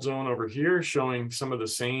fault zone over here showing some of the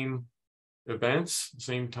same events,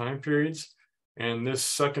 same time periods. And this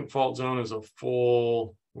second fault zone is a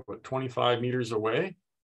full, 25 meters away.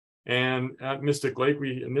 And at Mystic Lake,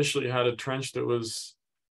 we initially had a trench that was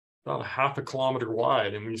about 0.5 kilometer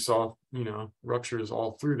wide, and we saw, ruptures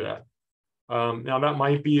all through that. Now that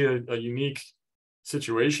might be a unique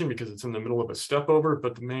situation because it's in the middle of a step over,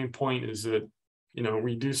 but the main point is that,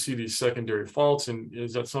 we do see these secondary faults, and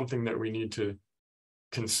is that something that we need to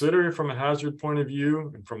consider from a hazard point of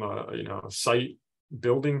view and from a, site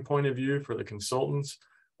building point of view for the consultants,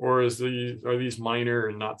 or are these minor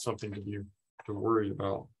and not something to worry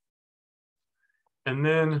about? And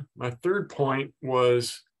then my third point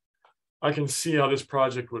was, I can see how this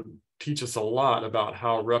project would teach us a lot about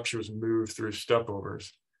how ruptures move through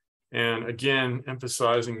stepovers. And again,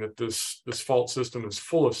 emphasizing that this fault system is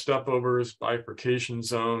full of stepovers, bifurcation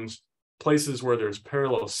zones, places where there's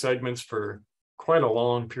parallel segments for quite a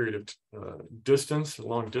long period of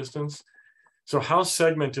long distance. So how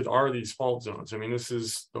segmented are these fault zones? I mean, this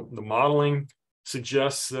is the modeling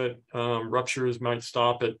suggests that ruptures might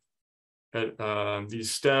stop at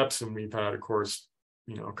these steps. And we've had, of course,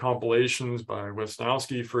 compilations by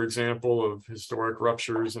Wisnowski, for example, of historic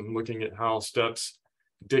ruptures and looking at how steps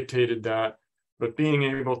dictated that. But being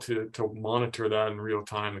able to monitor that in real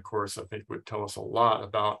time, of course, I think would tell us a lot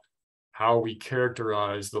about how we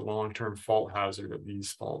characterize the long-term fault hazard of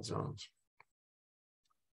these fault zones.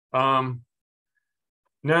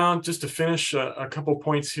 Now, just to finish a couple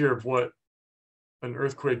points here of what an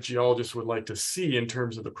earthquake geologist would like to see in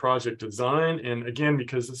terms of the project design. And again,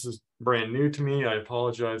 because this is brand new to me, I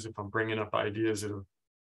apologize if I'm bringing up ideas that have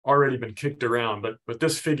already been kicked around. But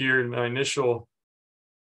this figure, my initial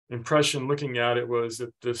impression looking at it was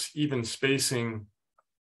that this even spacing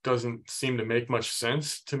doesn't seem to make much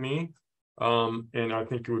sense to me. And I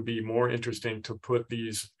think it would be more interesting to put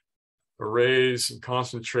these arrays and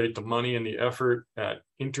concentrate the money and the effort at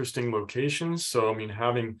interesting locations. So, I mean,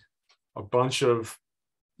 having a bunch of,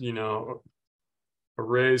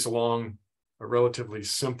 arrays along a relatively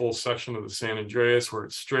simple section of the San Andreas where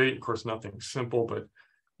it's straight, of course, nothing simple, but,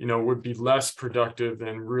 would be less productive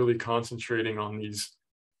than really concentrating on these,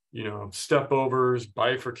 stepovers,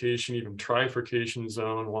 bifurcation, even trifurcation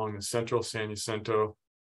zone along the central San Jacinto,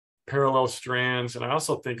 parallel strands. And I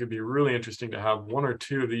also think it'd be really interesting to have 1 or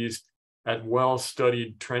 2 of these at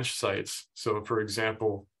well-studied trench sites. So for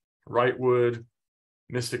example, Wrightwood,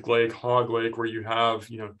 Mystic Lake, Hog Lake, where you have,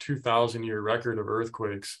 2,000-year record of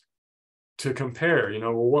earthquakes to compare,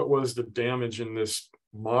 well, what was the damage in this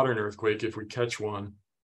modern earthquake, if we catch one,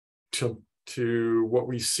 to what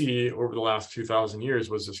we see over the last 2,000 years?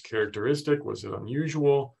 Was this characteristic? Was it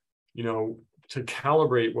unusual? To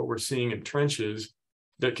calibrate what we're seeing in trenches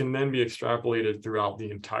that can then be extrapolated throughout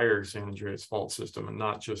the entire San Andreas fault system and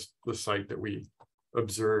not just the site that we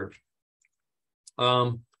observed.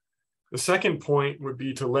 The second point would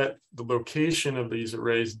be to let the location of these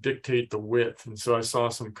arrays dictate the width. And so I saw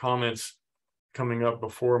some comments coming up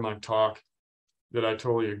before my talk that I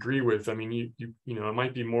totally agree with. I mean, it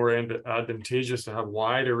might be more advantageous to have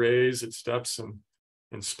wide arrays at steps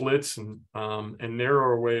and splits and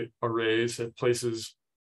narrow arrays at places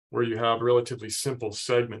where you have relatively simple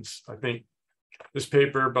segments. I think this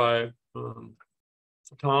paper by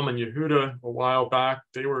Tom and Yehuda a while back,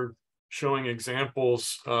 they were showing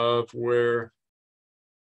examples of where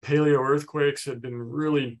paleo earthquakes had been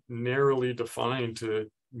really narrowly defined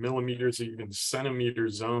to millimeters, even centimeter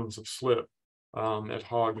zones of slip at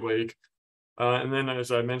Hog Lake. And then,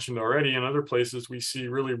 as I mentioned already, in other places, we see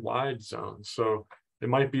really wide zones. So it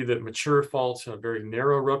might be that mature faults have very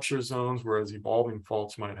narrow rupture zones, whereas evolving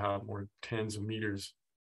faults might have more tens of meters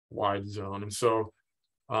wide zone. And so,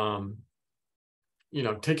 you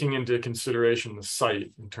know, taking into consideration the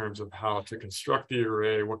site in terms of how to construct the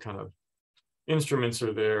array, what kind of instruments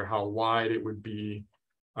are there, how wide it would be,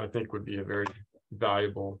 I think would be a very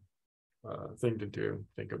valuable thing to do,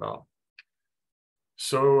 think about.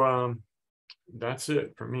 So that's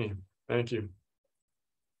it for me. Thank you.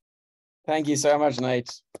 Thank you so much,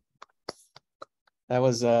 Nate. That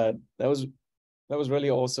was really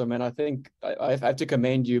awesome, and I think I have to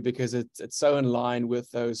commend you because it's so in line with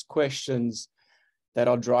those questions that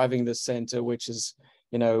are driving the center, which is,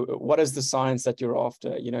 you know, what is the science that you're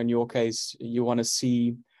after? You know, in your case, you want to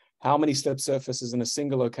see how many slip surfaces in a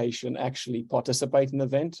single location actually participate in the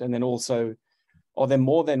event, and then also, are there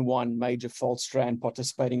more than one major fault strand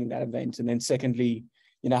participating in that event? And then secondly,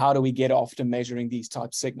 you know, how do we get after measuring these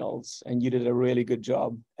type signals? And you did a really good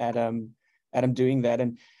job at doing that.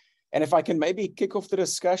 And if I can maybe kick off the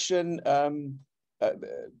discussion,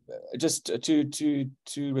 just to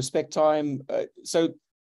respect time. So,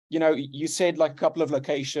 you know, you said like a couple of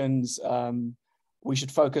locations we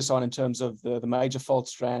should focus on in terms of the major fault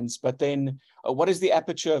strands, but then what is the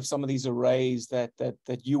aperture of some of these arrays that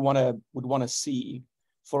you would want to see,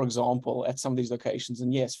 for example, at some of these locations?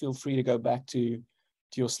 And yes, feel free to go back to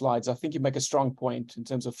your slides. I think you make a strong point in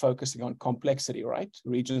terms of focusing on complexity, right?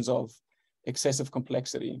 Regions of excessive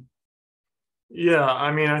complexity. Yeah,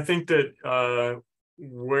 I mean, I think that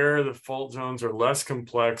where the fault zones are less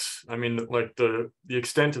complex, I mean, like the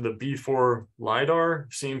extent of the B4 LiDAR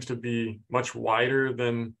seems to be much wider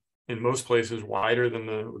than, in most places, wider than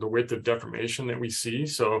the width of deformation that we see.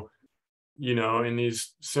 So, you know, in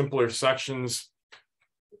these simpler sections,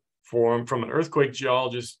 from an earthquake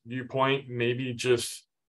geologist viewpoint, maybe just,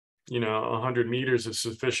 you know, 100 meters is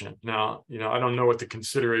sufficient. Now, you know, I don't know what the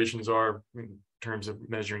considerations are in terms of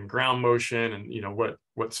measuring ground motion and, you know,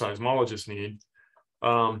 what seismologists need.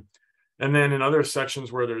 And then in other sections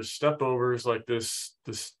where there's stepovers, like this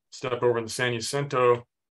step over in the San Jacinto,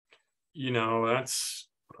 you know, that's,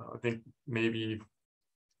 I think, maybe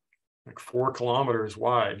like 4 kilometers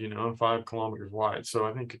wide, you know, 5 kilometers wide. So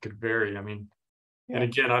I think it could vary. I mean, yeah. And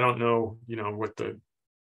again, I don't know, you know, what the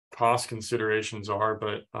cost considerations are,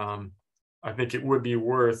 but I think it would be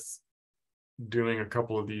worth doing a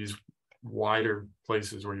couple of these wider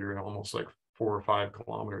places where you're almost like 4 or 5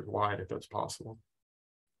 kilometers wide, if that's possible.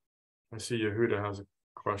 I see Yehuda has a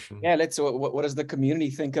question. Yeah, let's. What does the community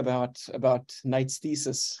think about Nate's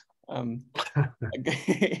thesis? Go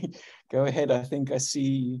ahead. I think I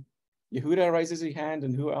see Yehuda raises his hand,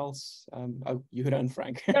 and who else? Yehuda and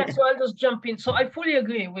Frank. Yeah, so I'll just jump in. So I fully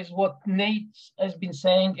agree with what Nate has been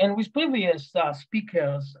saying, and with previous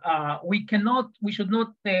speakers. We should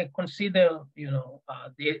not consider, you know,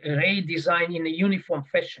 the array design in a uniform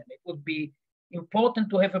fashion. It would be important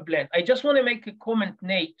to have a blend. I just want to make a comment,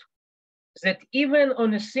 Nate, that even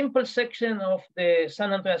on a simple section of the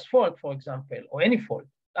San Andreas Fault, for example, or any fault,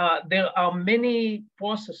 there are many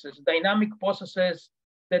processes, dynamic processes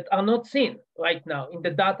that are not seen right now in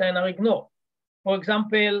the data and are ignored. For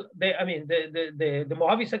example, the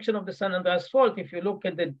Mojave section of the San Andreas Fault, if you look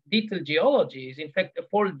at the detailed geology, is in fact a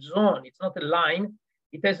fault zone. It's not a line.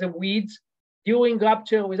 It has the weeds. During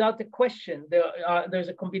rupture, without a question, there's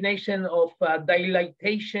a combination of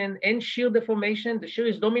dilatation and shear deformation. The shear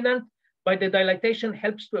is dominant, but the dilatation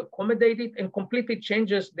helps to accommodate it and completely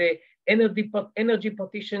changes the energy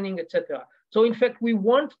partitioning, etc. So in fact, we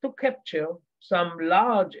want to capture some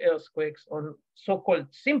large earthquakes on so-called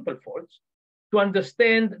simple faults to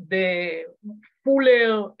understand the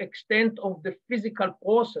fuller extent of the physical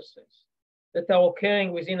processes that are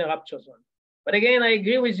occurring within a rupture zone. But again, I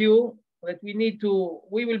agree with you that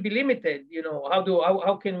we will be limited, you know,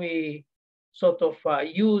 how can we sort of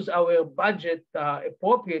use our budget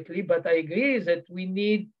appropriately, but I agree that we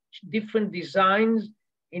need different designs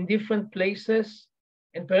in different places,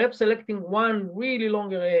 and perhaps selecting one really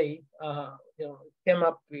long array, you know, came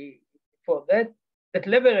up for that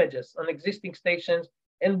leverages on existing stations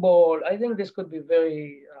and ball. I think this could be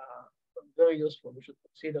very, very useful. We should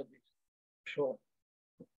consider this, sure.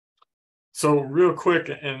 So real quick,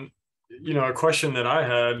 and you know, a question that I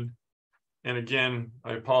had, and again,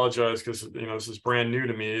 I apologize because, you know, this is brand new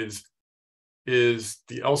to me, is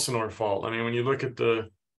the Elsinore fault. I mean, when you look at the,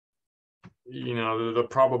 you know, the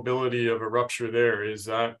probability of a rupture there, is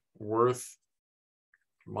that worth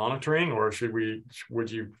monitoring, or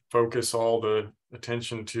would you focus all the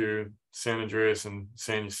attention to San Andreas and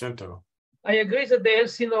San Jacinto? I agree that the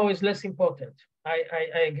Elsinore is less important.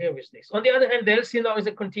 I agree with this. On the other hand, the Elsinore is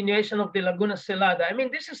a continuation of the Laguna Salada. I mean,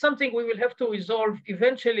 this is something we will have to resolve.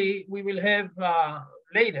 Eventually, we will have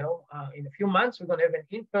later, in a few months, we're going to have an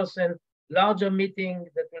in-person larger meeting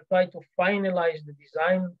that will try to finalize the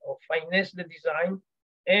design or finesse the design.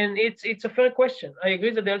 And it's a fair question. I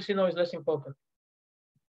agree that the Elsinore is less important.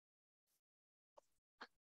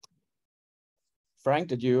 Frank,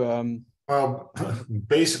 did you? Well,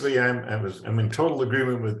 basically, I'm in total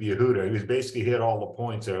agreement with Yehuda. He's basically hit all the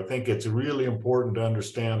points there. I think it's really important to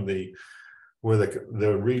understand where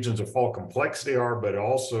the regions of fault complexity are, but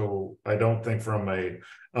also I don't think from a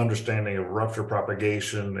understanding of rupture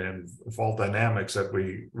propagation and fault dynamics that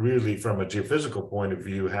we really, from a geophysical point of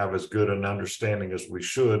view, have as good an understanding as we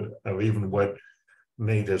should of even what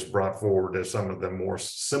Nate has brought forward as some of the more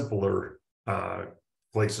simpler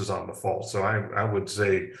places on the fault. So I would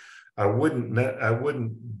say I wouldn't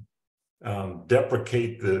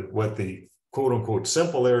deprecate what the quote unquote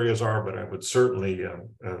simple areas are, but I would certainly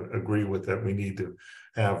agree with that. We need to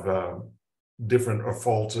have different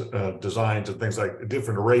fault designs and things like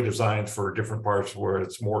different array designs for different parts where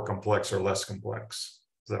it's more complex or less complex.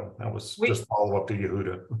 So that was just follow up to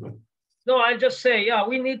Yehuda. No, I'll just say, yeah,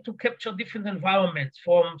 we need to capture different environments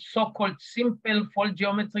from so-called simple fault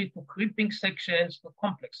geometry to creeping sections to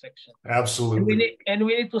complex sections. Absolutely. And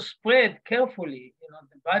we need to spread carefully,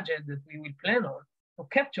 the budget that we will plan on to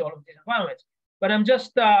capture all of these environments. But I'm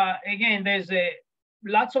just, again,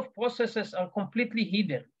 lots of processes are completely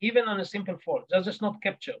hidden, even on a simple fault. They're just not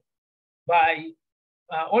captured by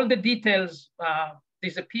all the details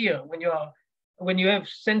disappear when you have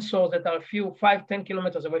sensors that are a few 5-10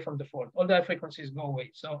 kilometers away from the fault. All the high frequencies go away.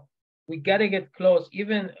 So we got to get close,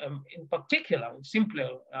 even in particular, simpler.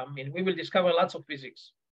 We will discover lots of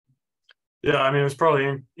physics. Yeah, it's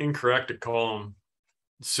probably incorrect to call them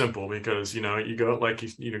simple because, you go go to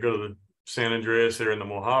the San Andreas there in the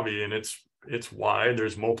Mojave and it's wide.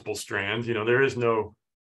 There's multiple strands. There is no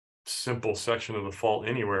simple section of the fault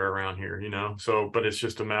anywhere around here, So, but it's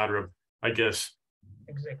just a matter of, I guess,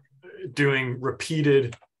 exactly, doing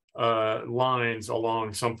repeated lines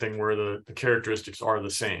along something where the characteristics are the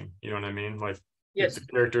same. You know what I mean? Like, yes, if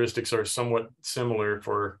the characteristics are somewhat similar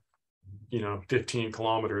for 15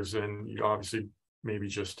 kilometers, then you obviously maybe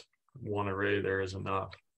just one array there is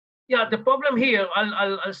enough. Yeah, the problem here,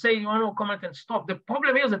 I'll say one more comment and stop. The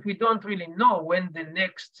problem here is that we don't really know when the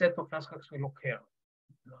next set of aspects will occur.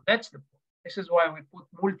 That's the point. This is why we put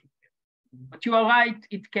multiple. But you are right,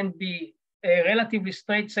 it can be a relatively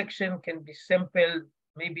straight section, can be sampled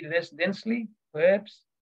maybe less densely, perhaps,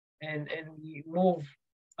 and we move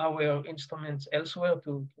our instruments elsewhere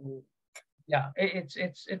to yeah, it's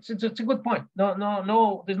a good point.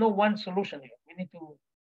 No, there's no one solution here. We need to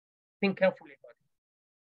think carefully about it.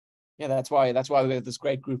 Yeah, that's why we have this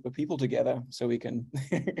great group of people together, so we can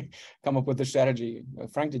come up with a strategy.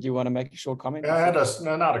 Frank, did you want to make a short comment? Yeah, I had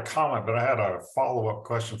not a comment, but I had a follow-up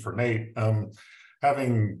question for Nate.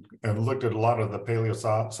 Having looked at a lot of the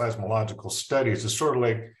paleoseismological studies, it's sort of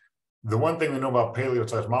like the one thing we know about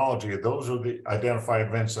paleoseismology, those are the identified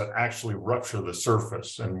events that actually rupture the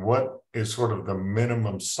surface. And what is sort of the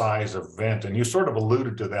minimum size event? And you sort of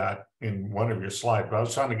alluded to that in one of your slides, but I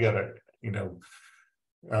was trying to get at,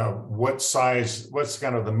 what's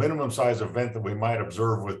kind of the minimum size event that we might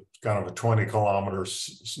observe with kind of a 20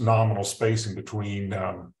 kilometers nominal spacing between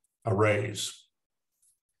arrays?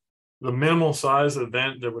 The minimal size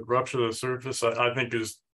event that would rupture the surface, I think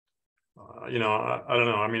is, I don't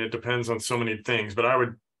know. It depends on so many things, but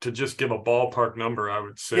to just give a ballpark number, I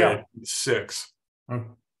would say 6,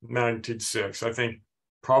 magnitude 6. I think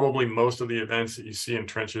probably most of the events that you see in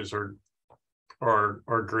trenches are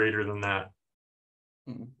greater than that.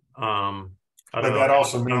 I don't know. That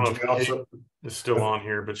also means is still on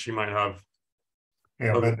here, but she might have.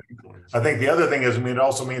 Yeah, but I think the other thing is, it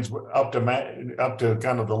also means up to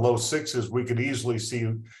kind of the low 6s, we could easily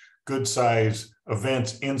see good size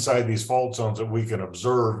events inside these fault zones that we can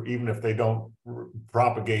observe, even if they don't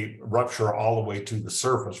propagate rupture all the way to the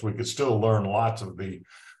surface. We could still learn lots of the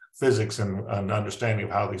physics and understanding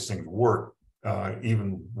of how these things work,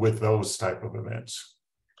 even with those type of events.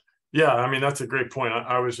 Yeah, that's a great point.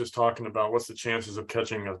 I was just talking about what's the chances of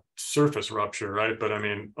catching a surface rupture, right? But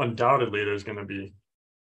undoubtedly there's going to be,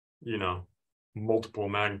 multiple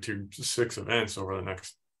magnitude 6 events over the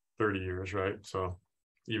next 30 years, right? So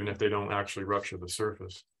even if they don't actually rupture the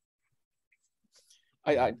surface.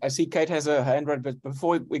 I see Kate has a hand raised, but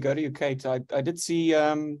before we go to you, Kate, I did see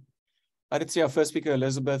our first speaker,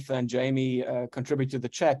 Elizabeth and Jamie, contribute to the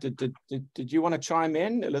chat. Did you want to chime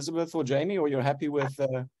in, Elizabeth or Jamie, or you're happy with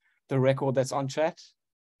the record that's on chat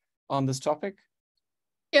on this topic?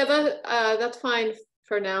 Yeah, that's fine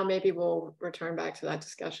for now. Maybe we'll return back to that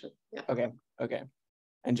discussion. Yeah. Okay.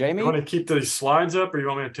 And Jamie? You want to keep these slides up, or you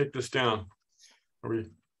want me to take this down? Are we?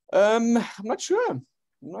 I'm not sure.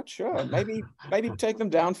 Maybe take them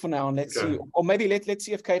down for now and let's see. Or maybe let's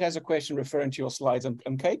see if Kate has a question referring to your slides.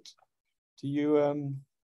 Kate, do you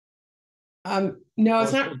no,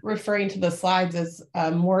 it's not referring to the slides. It's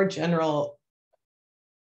a more general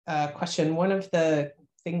question. One of the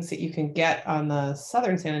things that you can get on the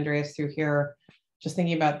southern San Andreas through here, just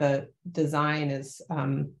thinking about the design, is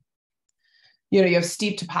you have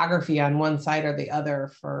steep topography on one side or the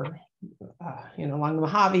other for along the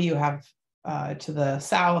Mojave. You have to the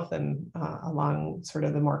south, and along sort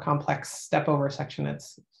of the more complex step over section,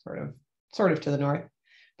 it's sort of to the north.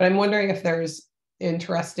 But I'm wondering if there's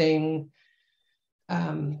interesting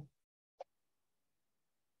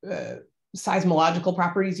seismological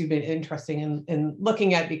properties you've been interested in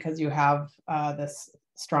looking at, because you have this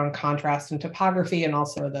strong contrast in topography and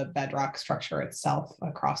also the bedrock structure itself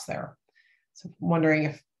across there. So I'm wondering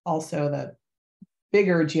if also the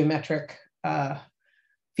bigger geometric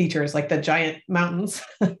features, like the giant mountains,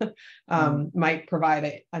 might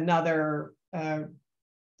provide another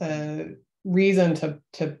reason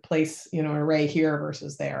to place an array here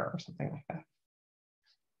versus there, or something like that.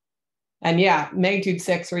 And yeah, magnitude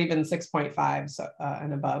 6 or even 6.5 so,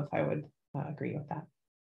 and above, I would agree with that.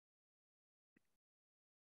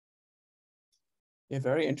 Yeah,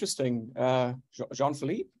 very interesting.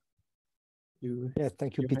 Jean-Philippe? Yeah,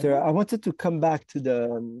 thank you, Peter. I wanted to come back to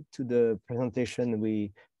the presentation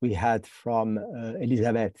we had from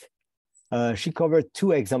Elizabeth. She covered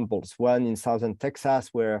two examples, one in southern Texas,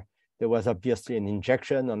 where there was obviously an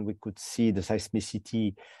injection and we could see the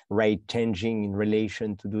seismicity rate changing in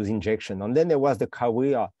relation to those injections. And then there was the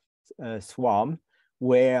Kaweah swarm,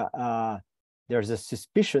 where there's a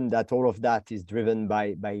suspicion that all of that is driven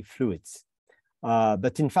by fluids.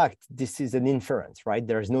 But in fact, this is an inference, right?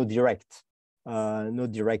 There's no direct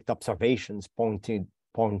observations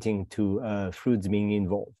pointing to fluids being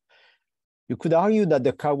involved. You could argue that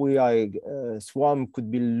the Kaweah swarm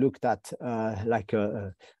could be looked at like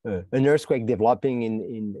an earthquake developing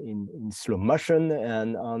in slow motion,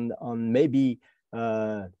 and on maybe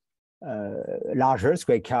large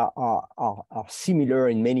earthquakes are similar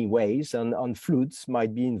in many ways, and fluids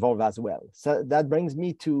might be involved as well. So that brings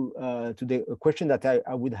me to the question that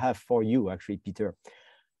I would have for you, actually, Peter.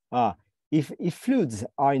 If fluids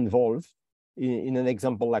are involved in an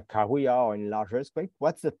example like Kaweah or in large earthquake,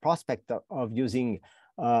 what's the prospect of using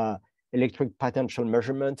electric potential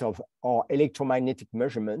measurement or electromagnetic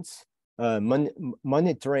measurements,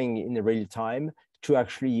 monitoring in real time to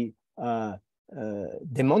actually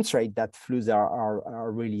demonstrate that fluids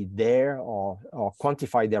are really there, or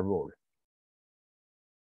quantify their role?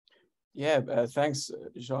 Yeah, thanks,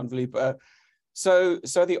 Jean-Philippe. So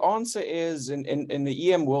the answer is in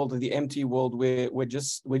the EM world or the MT world, we're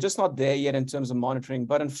just not there yet in terms of monitoring,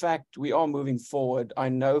 but in fact we are moving forward. I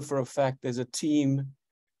know for a fact there's a team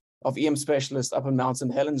of EM specialists up in Mount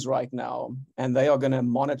St. Helens right now, and they are going to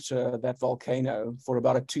monitor that volcano for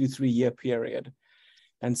about a 2-3 year period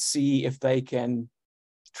and see if they can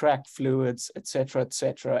track fluids, et cetera,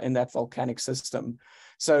 in that volcanic system.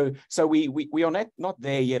 So we are not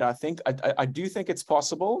there yet. I think I do think it's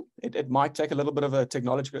possible. It might take a little bit of a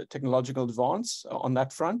technological advance on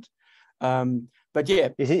that front. But yeah,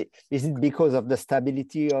 is it because of the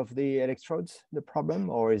stability of the electrodes the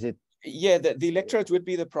problem, or is it? Yeah, the electrodes would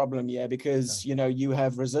be the problem. Yeah, because you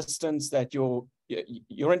have resistance that you're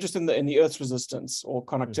interested in the Earth's resistance or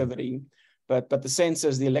conductivity. Mm-hmm. But the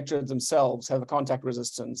sensors, the electrodes themselves, have a contact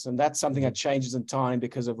resistance, and that's something that changes in time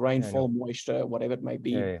because of rainfall, moisture, whatever it may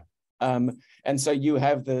be. And so you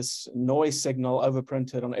have this noise signal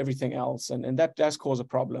overprinted on everything else, and that does cause a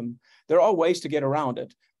problem. There are ways to get around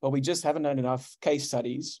it, but we just haven't done enough case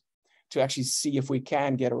studies to actually see if we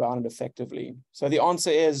can get around it effectively. So the answer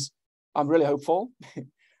is, I'm really hopeful,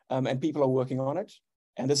 and people are working on it,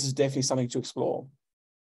 and this is definitely something to explore.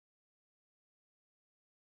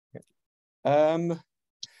 Do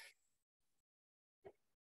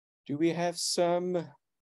we have some?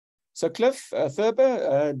 So Cliff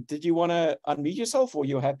Thurber, did you want to unmute yourself, or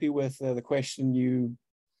you're happy with the question you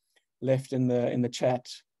left in the chat?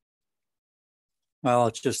 Well,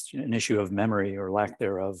 it's just an issue of memory or lack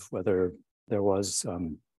thereof, whether there was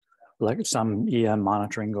like some EM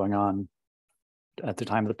monitoring going on at the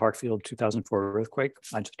time of the Parkfield 2004 earthquake.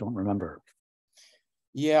 I just don't remember.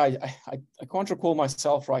 Yeah, I can't recall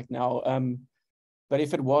myself right now. But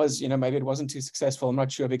if it was, maybe it wasn't too successful. I'm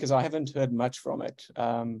not sure, because I haven't heard much from it.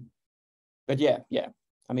 But yeah.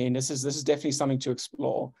 I mean, this is definitely something to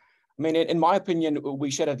explore. I I mean, in my opinion, we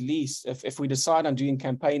should at least, if we decide on doing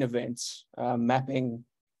campaign events, mapping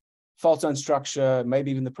fault zone structure, maybe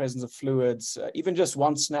even the presence of fluids, even just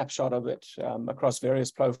one snapshot of it across various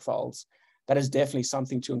profiles, that is definitely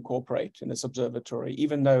something to incorporate in this observatory,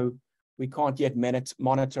 even though we can't yet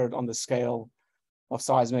monitor it on the scale of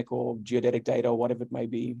seismic or geodetic data or whatever it may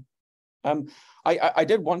be. I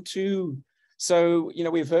did want to, so, you know,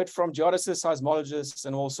 we've heard from geodesists, seismologists,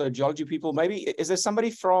 and also geology people. Maybe, is there somebody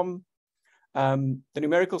from the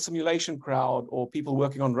numerical simulation crowd or people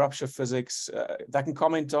working on rupture physics that can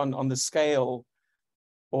comment on the scale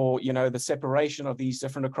or, you know, the separation of these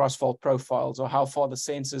different across fault profiles, or how far the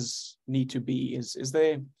sensors need to be? Is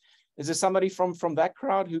there somebody from that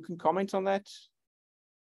crowd who can comment on that,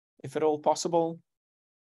 if at all possible?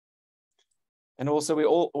 And also, we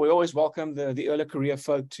always welcome the early career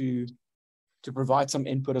folk to provide some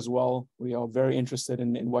input as well. We are very interested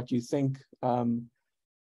in what you think.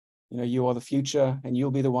 You know, you are the future, and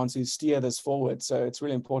you'll be the ones who steer this forward. So it's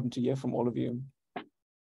really important to hear from all of you.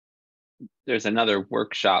 There's another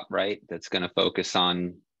workshop, right, that's going to focus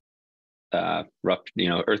on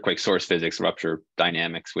earthquake source physics, rupture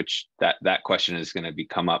dynamics, which that question is going to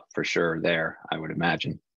come up for sure there, I would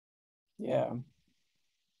imagine. Yeah.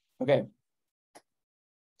 Okay.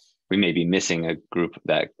 We may be missing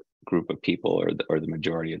that group of people, or the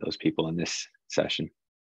majority of those people in this session.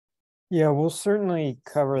 Yeah, we'll certainly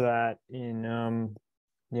cover that in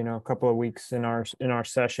a couple of weeks in our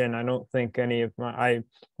session. I don't think I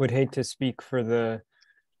would hate to speak for the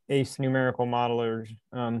ACE numerical modelers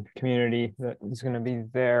community that is going to be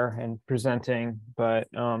there and presenting, but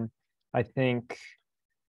I think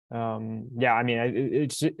yeah, I mean, I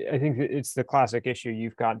think it's the classic issue.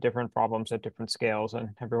 You've got different problems at different scales, and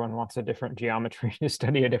everyone wants a different geometry to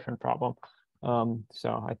study a different problem.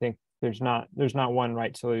 So I think there's not one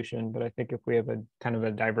right solution, but I think if we have a kind of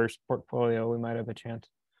a diverse portfolio, we might have a chance.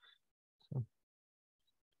 So.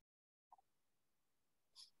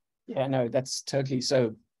 Yeah, no, that's totally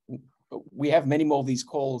so. We have many more of these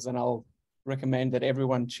calls, and I'll recommend that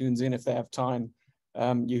everyone tunes in if they have time.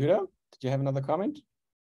 Yehuda, did you have another comment?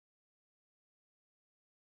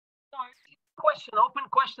 Open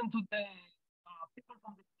question to the people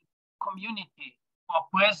from the community who are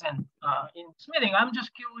present in this meeting. I'm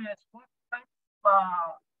just curious, what type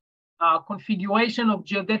of configuration of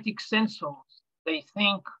geodetic sensors they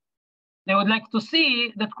think they would like to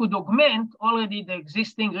see that could augment already the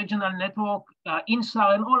existing regional network,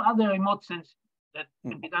 INSAR, and all other remote sensing that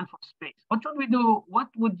can be done from space. What should we do? What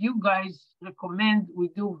would you guys recommend we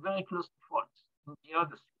do very close to faults in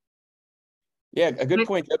geodesy? Yeah, a good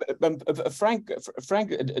point. Frank,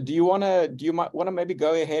 do you want to maybe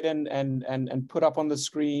go ahead and put up on the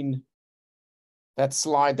screen that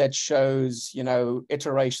slide that shows, you know,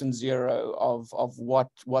 iteration 0 of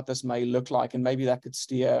what this may look like, and maybe that could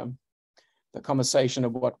steer the conversation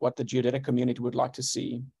of what the geodetic community would like to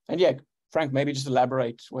see. And yeah, Frank, maybe just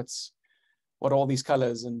elaborate what all these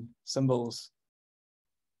colors and symbols.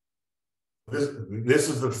 This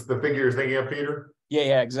is the figure you're thinking of, Peter?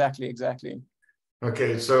 Yeah, exactly.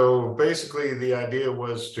 Okay, so basically the idea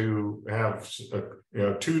was to have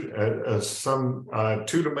some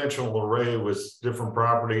two-dimensional array with different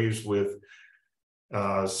properties, with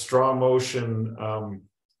strong motion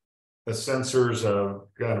sensors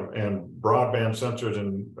and broadband sensors,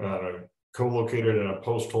 and co-located in a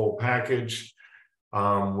post-hole package. We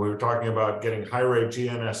were talking about getting high rate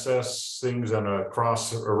GNSS things on a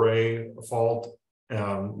cross array fault.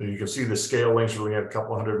 You can see the scale lengths. We had a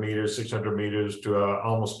couple 100 meters, 600 meters to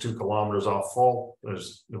almost 2 kilometers off fault.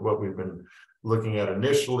 There's what we've been looking at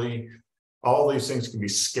initially. All these things can be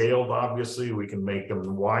scaled, obviously. We can make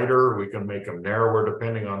them wider, we can make them narrower,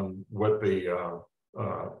 depending on what the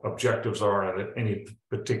objectives are at any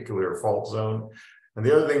particular fault zone. And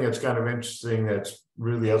the other thing that's kind of interesting that's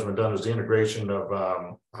really hasn't been done is the integration of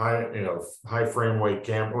high frame rate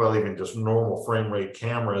even just normal frame rate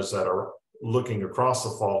cameras that are looking across the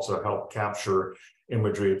faults to help capture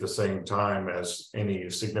imagery at the same time as any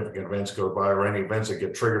significant events go by, or any events that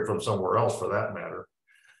get triggered from somewhere else for that matter.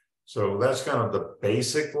 So that's kind of the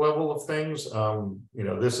basic level of things.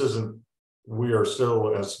 This isn't, we are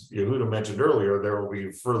still, as Yehuda mentioned earlier, there will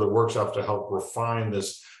be further workshops to help refine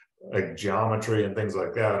this geometry and things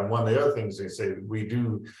like that. And one of the other things they say we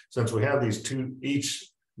do, since we have these each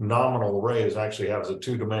nominal arrays actually has a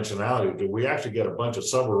two-dimensionality. We actually get a bunch of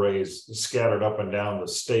subarrays scattered up and down the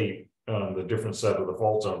state, the different set of the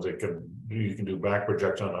fault zones. You can do back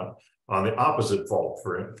projection on the opposite fault,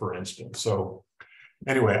 for instance. So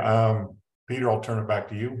anyway, Peter, I'll turn it back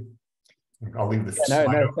to you. I'll leave the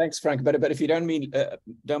No, thanks, Frank. But if you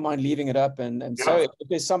don't mind leaving it up, and so if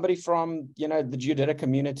there's somebody from the geodetic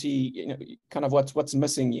community, kind of what's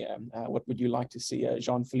missing here, what would you like to see,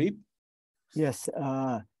 Jean-Philippe? Yes,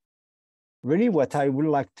 really, what I would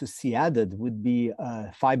like to see added would be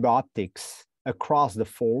fiber optics across the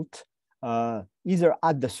fault, either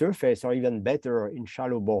at the surface or even better in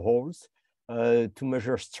shallow boreholes, to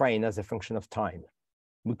measure strain as a function of time.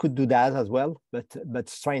 We could do that as well, but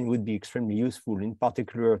strain would be extremely useful, in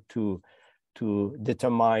particular to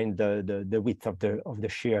determine the width of the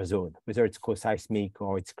shear zone, whether it's co-seismic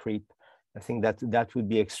or it's creep. I think that would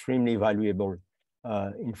be extremely valuable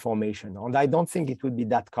information, and I don't think it would be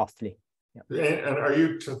that costly. Yeah. And are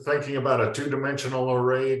you thinking about a two-dimensional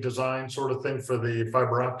array design sort of thing for the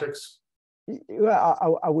fiber optics?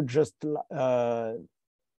 Well, I would just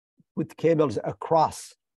put cables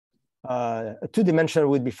across. A two-dimensional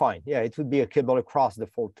would be fine. Yeah, it would be a cable across the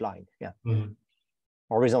fault line. Yeah,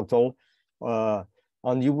 horizontal.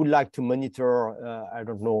 And you would like to monitor, I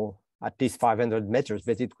don't know, at least 500 meters,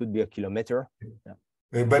 but it could be a kilometer. Yeah.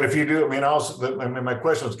 But if you do, my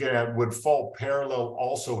question was getting at, would fault parallel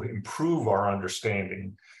also improve our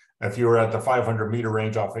understanding if you were at the 500-meter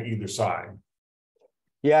range off of either side?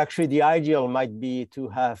 Yeah, actually, the ideal might be to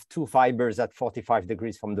have two fibers at 45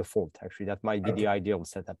 degrees from the fault. Actually, that might be the ideal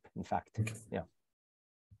setup, in fact. Okay. Yeah.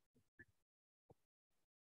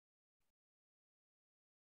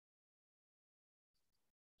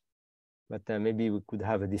 But maybe we could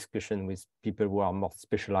have a discussion with people who are more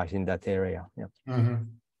specialized in that area. Yeah.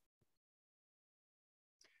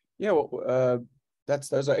 Yeah, well,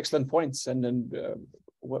 those are excellent points. And then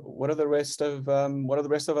what are the rest of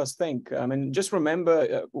us think? I mean, just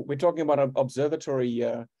remember, we're talking about an observatory,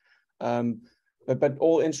 but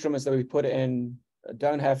all instruments that we put in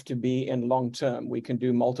don't have to be in long term. We can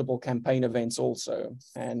do multiple campaign events also,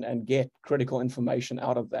 and get critical information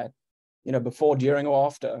out of that, before, during, or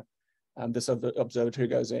after this observatory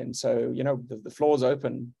goes in. So the floor is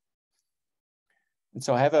open. And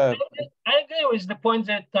so I agree with the point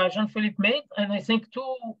that Jean-Philippe made, and I think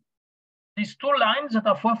these two lines that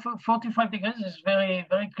are 45 degrees is very,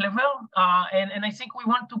 very clever. And I think we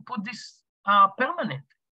want to put this permanent,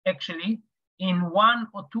 actually, in one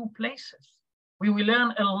or two places. We will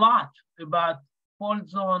learn a lot about fault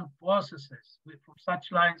zone processes from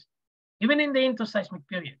such lines, even in the interseismic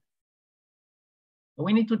period.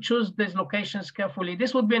 We need to choose these locations carefully.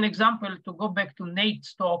 This would be an example, to go back to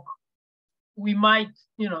Nate's talk. We might,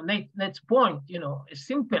 Nate's point,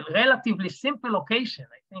 a relatively simple location,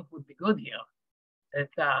 I think, would be good here.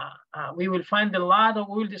 That we will find we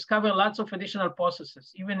will discover lots of additional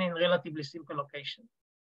processes, even in relatively simple locations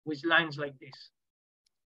with lines like this.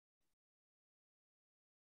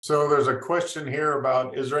 So there's a question here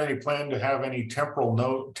about, is there any plan to have any temporal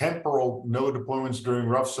node deployments during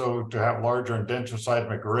rough so to have larger and denser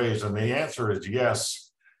seismic arrays? And the answer is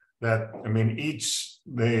yes.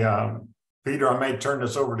 Peter, I may turn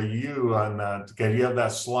this over to you on okay, you have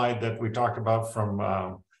that slide that we talked about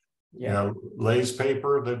from Lay's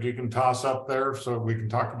paper that you can toss up there so we can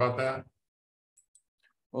talk about that.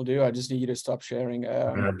 Will do. I just need you to stop sharing.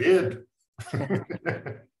 I did.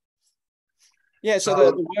 Yeah, so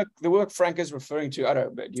the work Frank is referring to,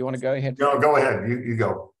 do you want to go ahead? No, go ahead. You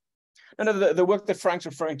go. No, the work that Frank's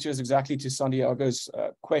referring to is exactly to Santiago's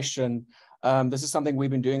question. This is something we've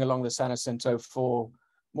been doing along the San Jacinto for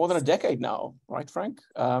more than a decade now, right, Frank?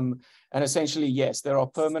 And essentially, yes, there are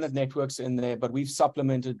permanent networks in there, but we've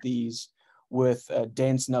supplemented these with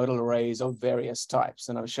dense nodal arrays of various types.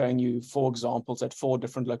 And I'm showing you 4 examples at 4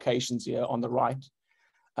 different locations here on the right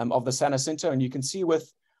of the San Jacinto. And you can see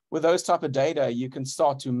with those type of data, you can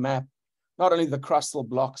start to map not only the crustal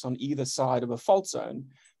blocks on either side of a fault zone,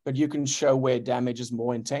 but you can show where damage is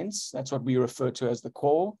more intense. That's what we refer to as the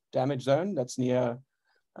core damage zone. That's near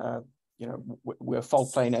where a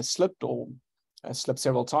fault plane has slipped or has slipped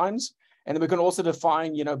several times. And then we can also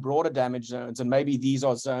define, broader damage zones. And maybe these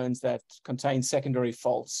are zones that contain secondary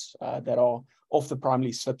faults that are off the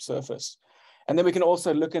primary slip surface. And then we can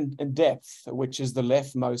also look in depth, which is the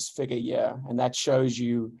leftmost figure here. And that shows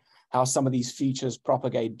you how some of these features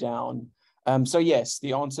propagate down. So yes,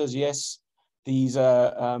 the answer is yes. These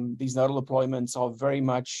nodal deployments are very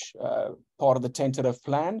much part of the tentative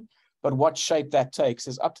plan. But what shape that takes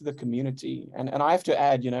is up to the community. And I have to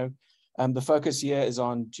add, the focus here is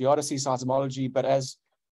on geodesy, seismology, but as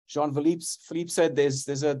Jean-Philippe said,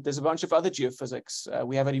 there's a bunch of other geophysics.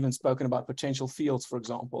 We haven't even spoken about potential fields, for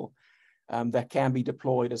example, that can be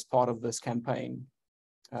deployed as part of this campaign.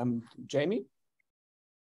 Jamie?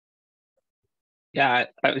 Yeah,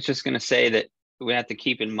 I was just going to say that we have to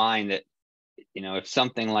keep in mind that if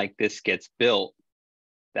something like this gets built,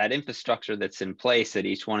 that infrastructure that's in place at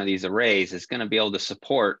each one of these arrays is going to be able to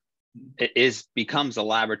support, becomes a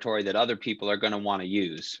laboratory that other people are going to want to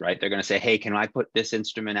use, right? They're going to say, hey, can I put this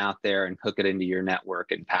instrument out there and hook it into your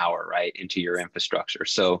network and power, right, into your infrastructure?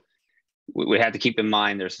 So we have to keep in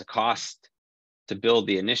mind there's the cost to build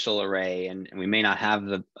the initial array, and we may not have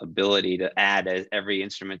the ability to add every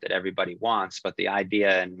instrument that everybody wants, but the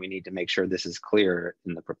idea, and we need to make sure this is clear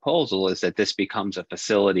in the proposal, is that this becomes a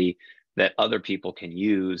facility that other people can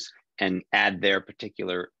use and add their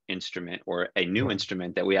particular instrument or a new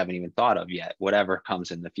instrument that we haven't even thought of yet, whatever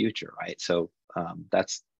comes in the future, right? So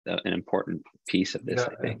that's an important piece of this,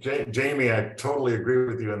 I think. Jamie, I totally agree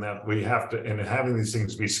with you in that we have to, and having these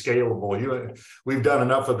things be scalable. We've done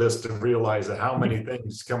enough of this to realize that how many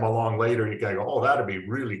things come along later, you gotta go, oh, that'd be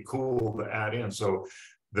really cool to add in. So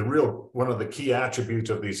one of the key attributes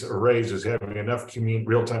of these arrays is having enough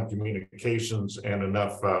real-time communications and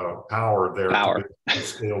enough power there to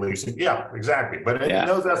scale these things. Yeah, exactly. But it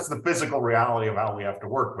knows that's the physical reality of how we have to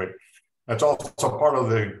work. But that's also part of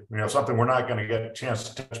the, something we're not going to get a chance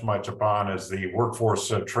to touch much upon is the workforce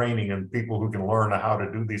training and people who can learn how to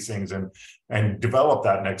do these things and develop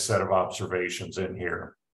that next set of observations in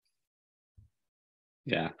here.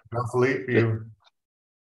 Yeah. Now, Philippe,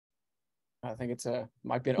 I think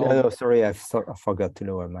might be an no, sorry, I forgot to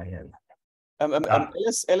lower my hand.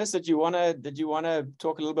 Ellis, did you wanna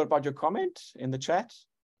talk a little bit about your comment in the chat?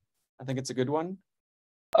 I think it's a good one.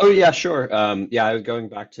 Oh yeah, sure. Yeah, I was going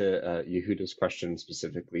back to Yehuda's question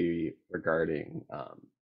specifically regarding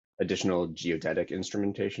additional geodetic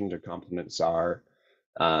instrumentation to complement SAR.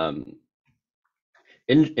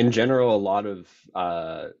 In general, a lot of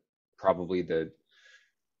probably the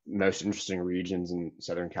most interesting regions in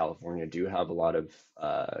Southern California do have a lot of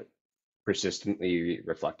persistently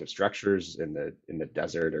reflective structures in the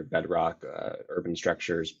desert or bedrock urban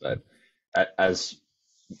structures, but as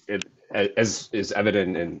is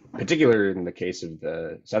evident in particular in the case of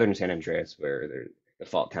the Southern San Andreas, where the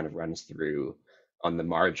fault kind of runs through on the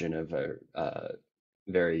margin of a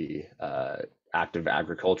very active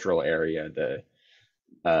agricultural area, the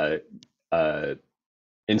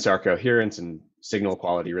INSAR coherence and signal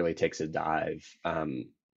quality really takes a dive.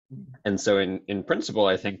 And so in principle,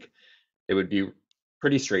 I think it would be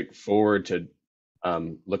pretty straightforward to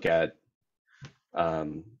look at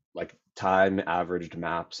like time averaged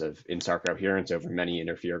maps of INSAR coherence over many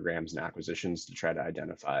interferograms and acquisitions to try to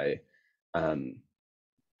identify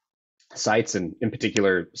sites, and in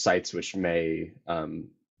particular sites which may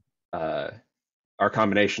are a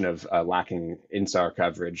combination of lacking INSAR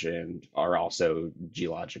coverage and are also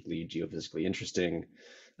geophysically interesting,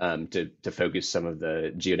 to focus some of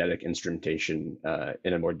the geodetic instrumentation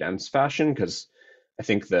in a more dense fashion, because I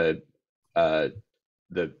think the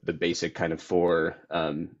basic kind of 4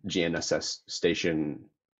 GNSS station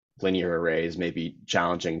linear arrays may be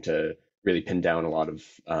challenging to really pin down a lot of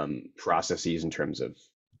processes in terms of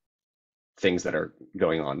things that are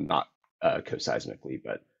going on not co-seismically,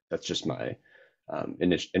 but that's just my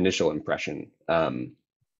initial impression.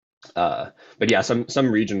 But yeah,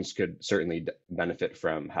 some regions could certainly benefit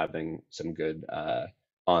from having some good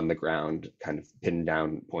on the ground kind of pin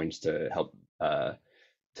down points to help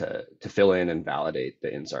to fill in and validate the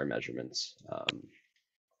INSAR measurements.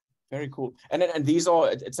 Very cool. And these are,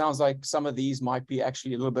 it sounds like some of these might be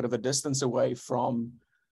actually a little bit of a distance away from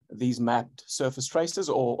these mapped surface traces,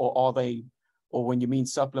 or are they, or when you mean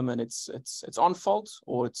supplement, it's on fault,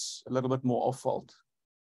 or it's a little bit more off fault?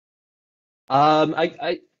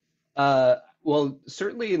 Well,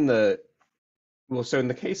 certainly in the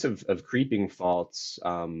case of creeping faults,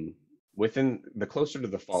 within the closer to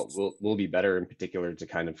the fault will be better, in particular to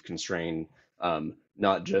kind of constrain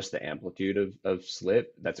not just the amplitude of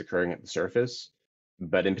slip that's occurring at the surface,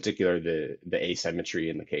 but in particular the asymmetry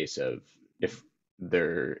in the case of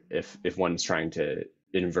if one's trying to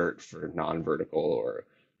invert for non-vertical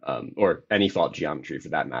or any fault geometry for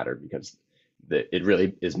that matter, because it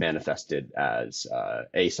really is manifested as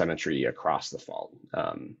asymmetry across the fault.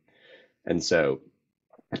 And so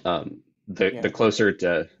the closer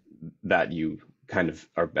to that you kind of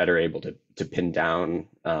are better able to pin down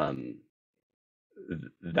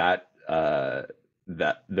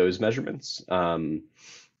those measurements.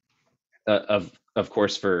 Of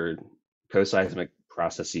course, for co-seismic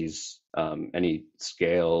processes, any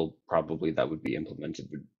scale probably that would be implemented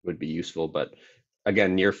would be useful. But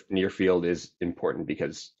again, near field is important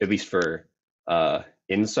because, at least for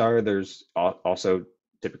INSAR, there's also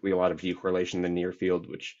typically a lot of decorrelation in the near field,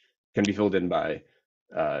 which can be filled in by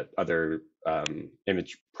other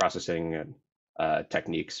image processing and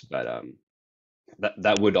techniques. But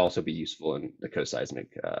that would also be useful in the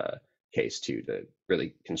coseismic case too, to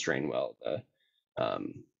really constrain well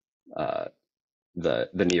the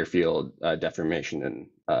near field deformation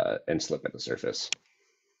and slip at the surface.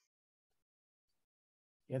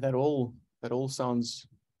 Yeah, that all sounds,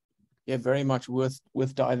 yeah, very much worth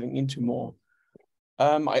diving into more.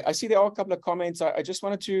 I see there are a couple of comments. I just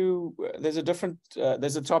wanted to, there's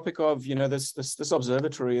a topic of, you know, this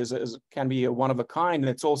observatory can be a one of a kind.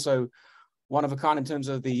 It's also one of a kind in terms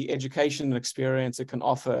of the education and experience it can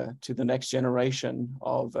offer to the next generation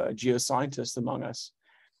of geoscientists among us.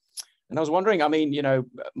 And I was wondering, I mean, you know,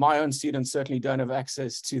 my own students certainly don't have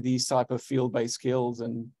access to these type of field-based skills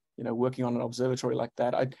and, you know, working on an observatory like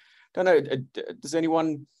that. I don't know, does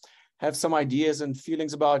anyone have some ideas and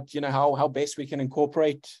feelings about, you know, how best we can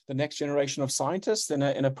incorporate the next generation of scientists in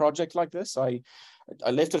a project like this? I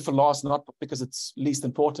left it for last, not because it's least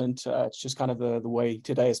important. It's just kind of the way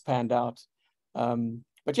today has panned out.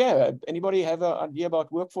 But yeah, anybody have an idea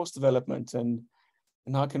about workforce development and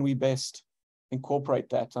how can we best incorporate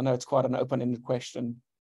that? I know it's quite an open-ended question.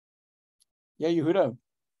 Yeah, Yehuda.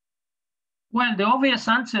 Well, the obvious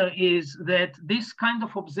answer is that this kind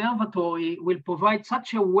of observatory will provide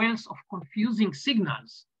such a wealth of confusing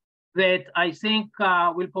signals that I think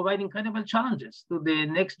will provide incredible challenges to the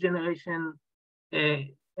next generation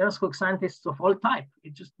earthquake scientists of all type.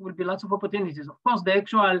 It just will be lots of opportunities. Of course, the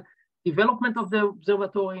actual development of the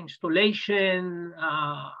observatory, installation,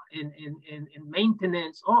 and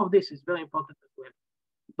maintenance, all of this is very important as well.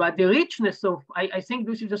 But the richness of, I think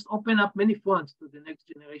this will just open up many fronts to the next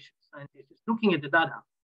generation of scientists. Just looking at the data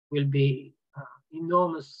will be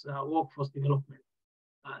enormous workforce development,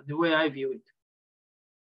 the way I view it.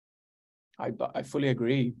 I fully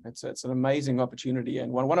agree. It's an amazing opportunity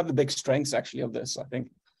and one of the big strengths actually of this, I think.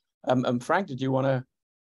 Frank, did you want to?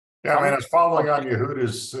 Yeah, I mean, it's following on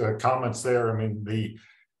Yehuda's comments there. I mean,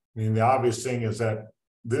 the obvious thing is that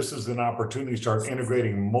this is an opportunity to start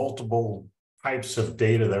integrating multiple types of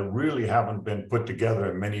data that really haven't been put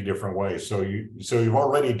together in many different ways. So you've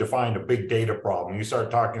already defined a big data problem. You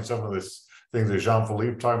start talking some of this things that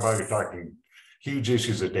Jean-Philippe talked about. You're talking huge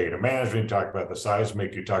issues of data management. You talk about the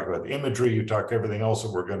seismic. You talk about the imagery. You talk everything else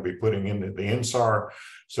that we're going to be putting into the INSAR.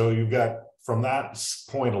 So you've got from that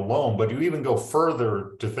point alone, but you even go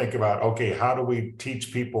further to think about, okay, how do we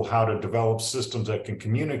teach people how to develop systems that can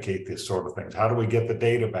communicate these sort of things? How do we get the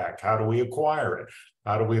data back? How do we acquire it?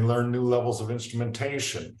 How do we learn new levels of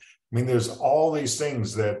instrumentation? I mean, there's all these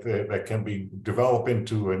things that can be developed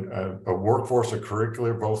into a workforce, a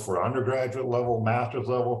curricular, both for undergraduate level, master's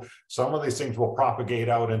level. Some of these things will propagate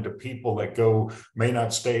out into people that may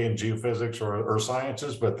not stay in geophysics or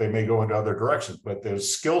sciences, but they may go into other directions. But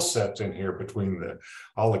there's skill sets in here between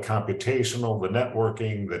all the computational, the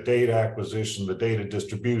networking, the data acquisition, the data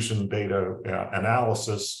distribution, data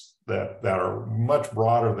analysis that are much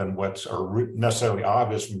broader than what's necessarily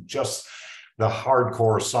obvious from just the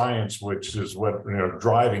hardcore science, which is what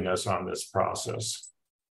driving us on this process.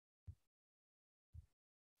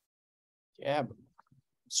 Yeah,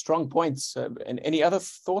 strong points. And any other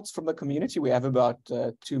thoughts from the community? We have about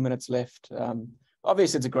 2 minutes left.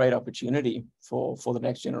 Obviously, it's a great opportunity for the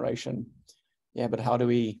next generation. Yeah, but how do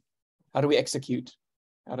we execute?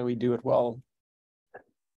 How do we do it well?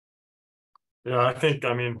 Yeah, I think,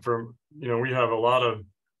 I mean, we have a lot of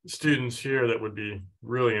students here that would be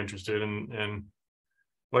really interested and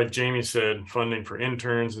like Jamie said, funding for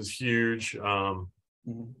interns is huge. And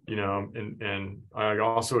I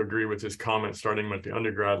also agree with his comment starting with the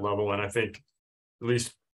undergrad level. And I think at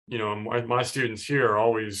least, my students here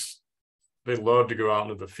they love to go out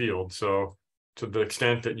into the field. So to the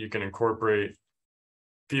extent that you can incorporate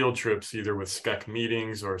field trips, either with SCEC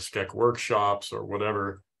meetings or SCEC workshops or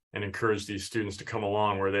whatever, and encourage these students to come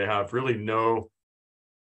along where they have really no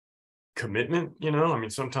commitment, I mean,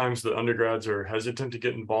 sometimes the undergrads are hesitant to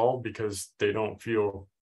get involved because they don't feel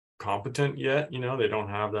competent yet, they don't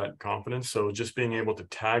have that confidence. So just being able to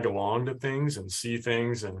tag along to things and see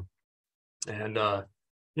things and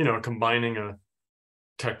combining a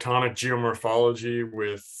tectonic geomorphology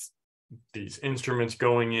with these instruments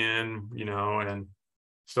going in, and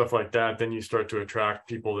stuff like that, then you start to attract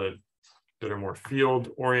people that are more field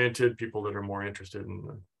oriented, people that are more interested in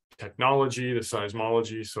the technology, the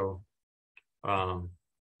seismology. So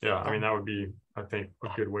yeah, I mean, that would be, I think, a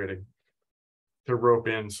good way to rope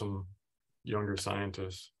in some younger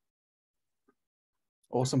scientists.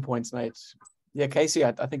 Awesome points, Nate. Yeah, Casey,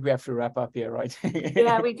 I think we have to wrap up here, right?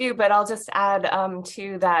 Yeah, we do, but I'll just add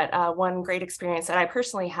to that one great experience that I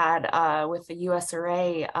personally had with the US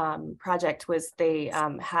Array project was they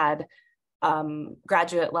had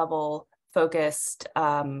graduate level focused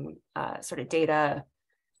sort of data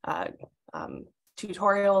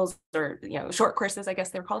tutorials, or short courses, I guess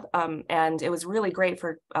they're called. And it was really great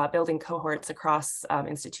for building cohorts across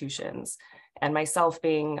institutions. And myself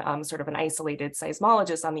being sort of an isolated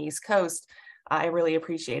seismologist on the East Coast, I really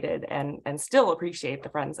appreciated and still appreciate the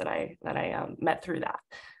friends that I met through that,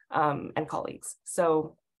 and colleagues.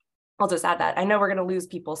 So I'll just add that. I know we're going to lose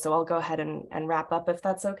people, so I'll go ahead and wrap up if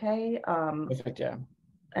that's okay. Perfect, yeah.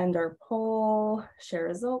 End our poll, share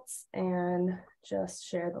results, and just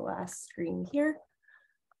share the last screen here.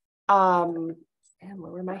 And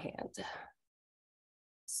lower my hand.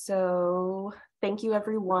 So thank you,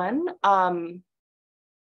 everyone.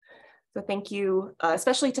 So thank you,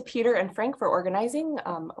 especially to Peter and Frank for organizing,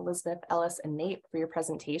 Elizabeth, Ellis, and Nate for your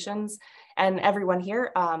presentations, and everyone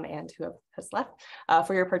here and who has left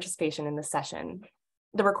for your participation in this session.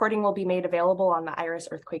 The recording will be made available on the IRIS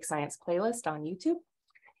Earthquake Science playlist on YouTube.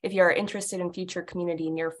 If you are interested in future community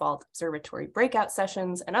near-fault observatory breakout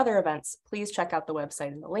sessions and other events, please check out the website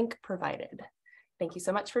and the link provided. Thank you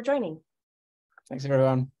so much for joining. Thanks,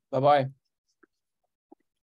 everyone. Bye-bye.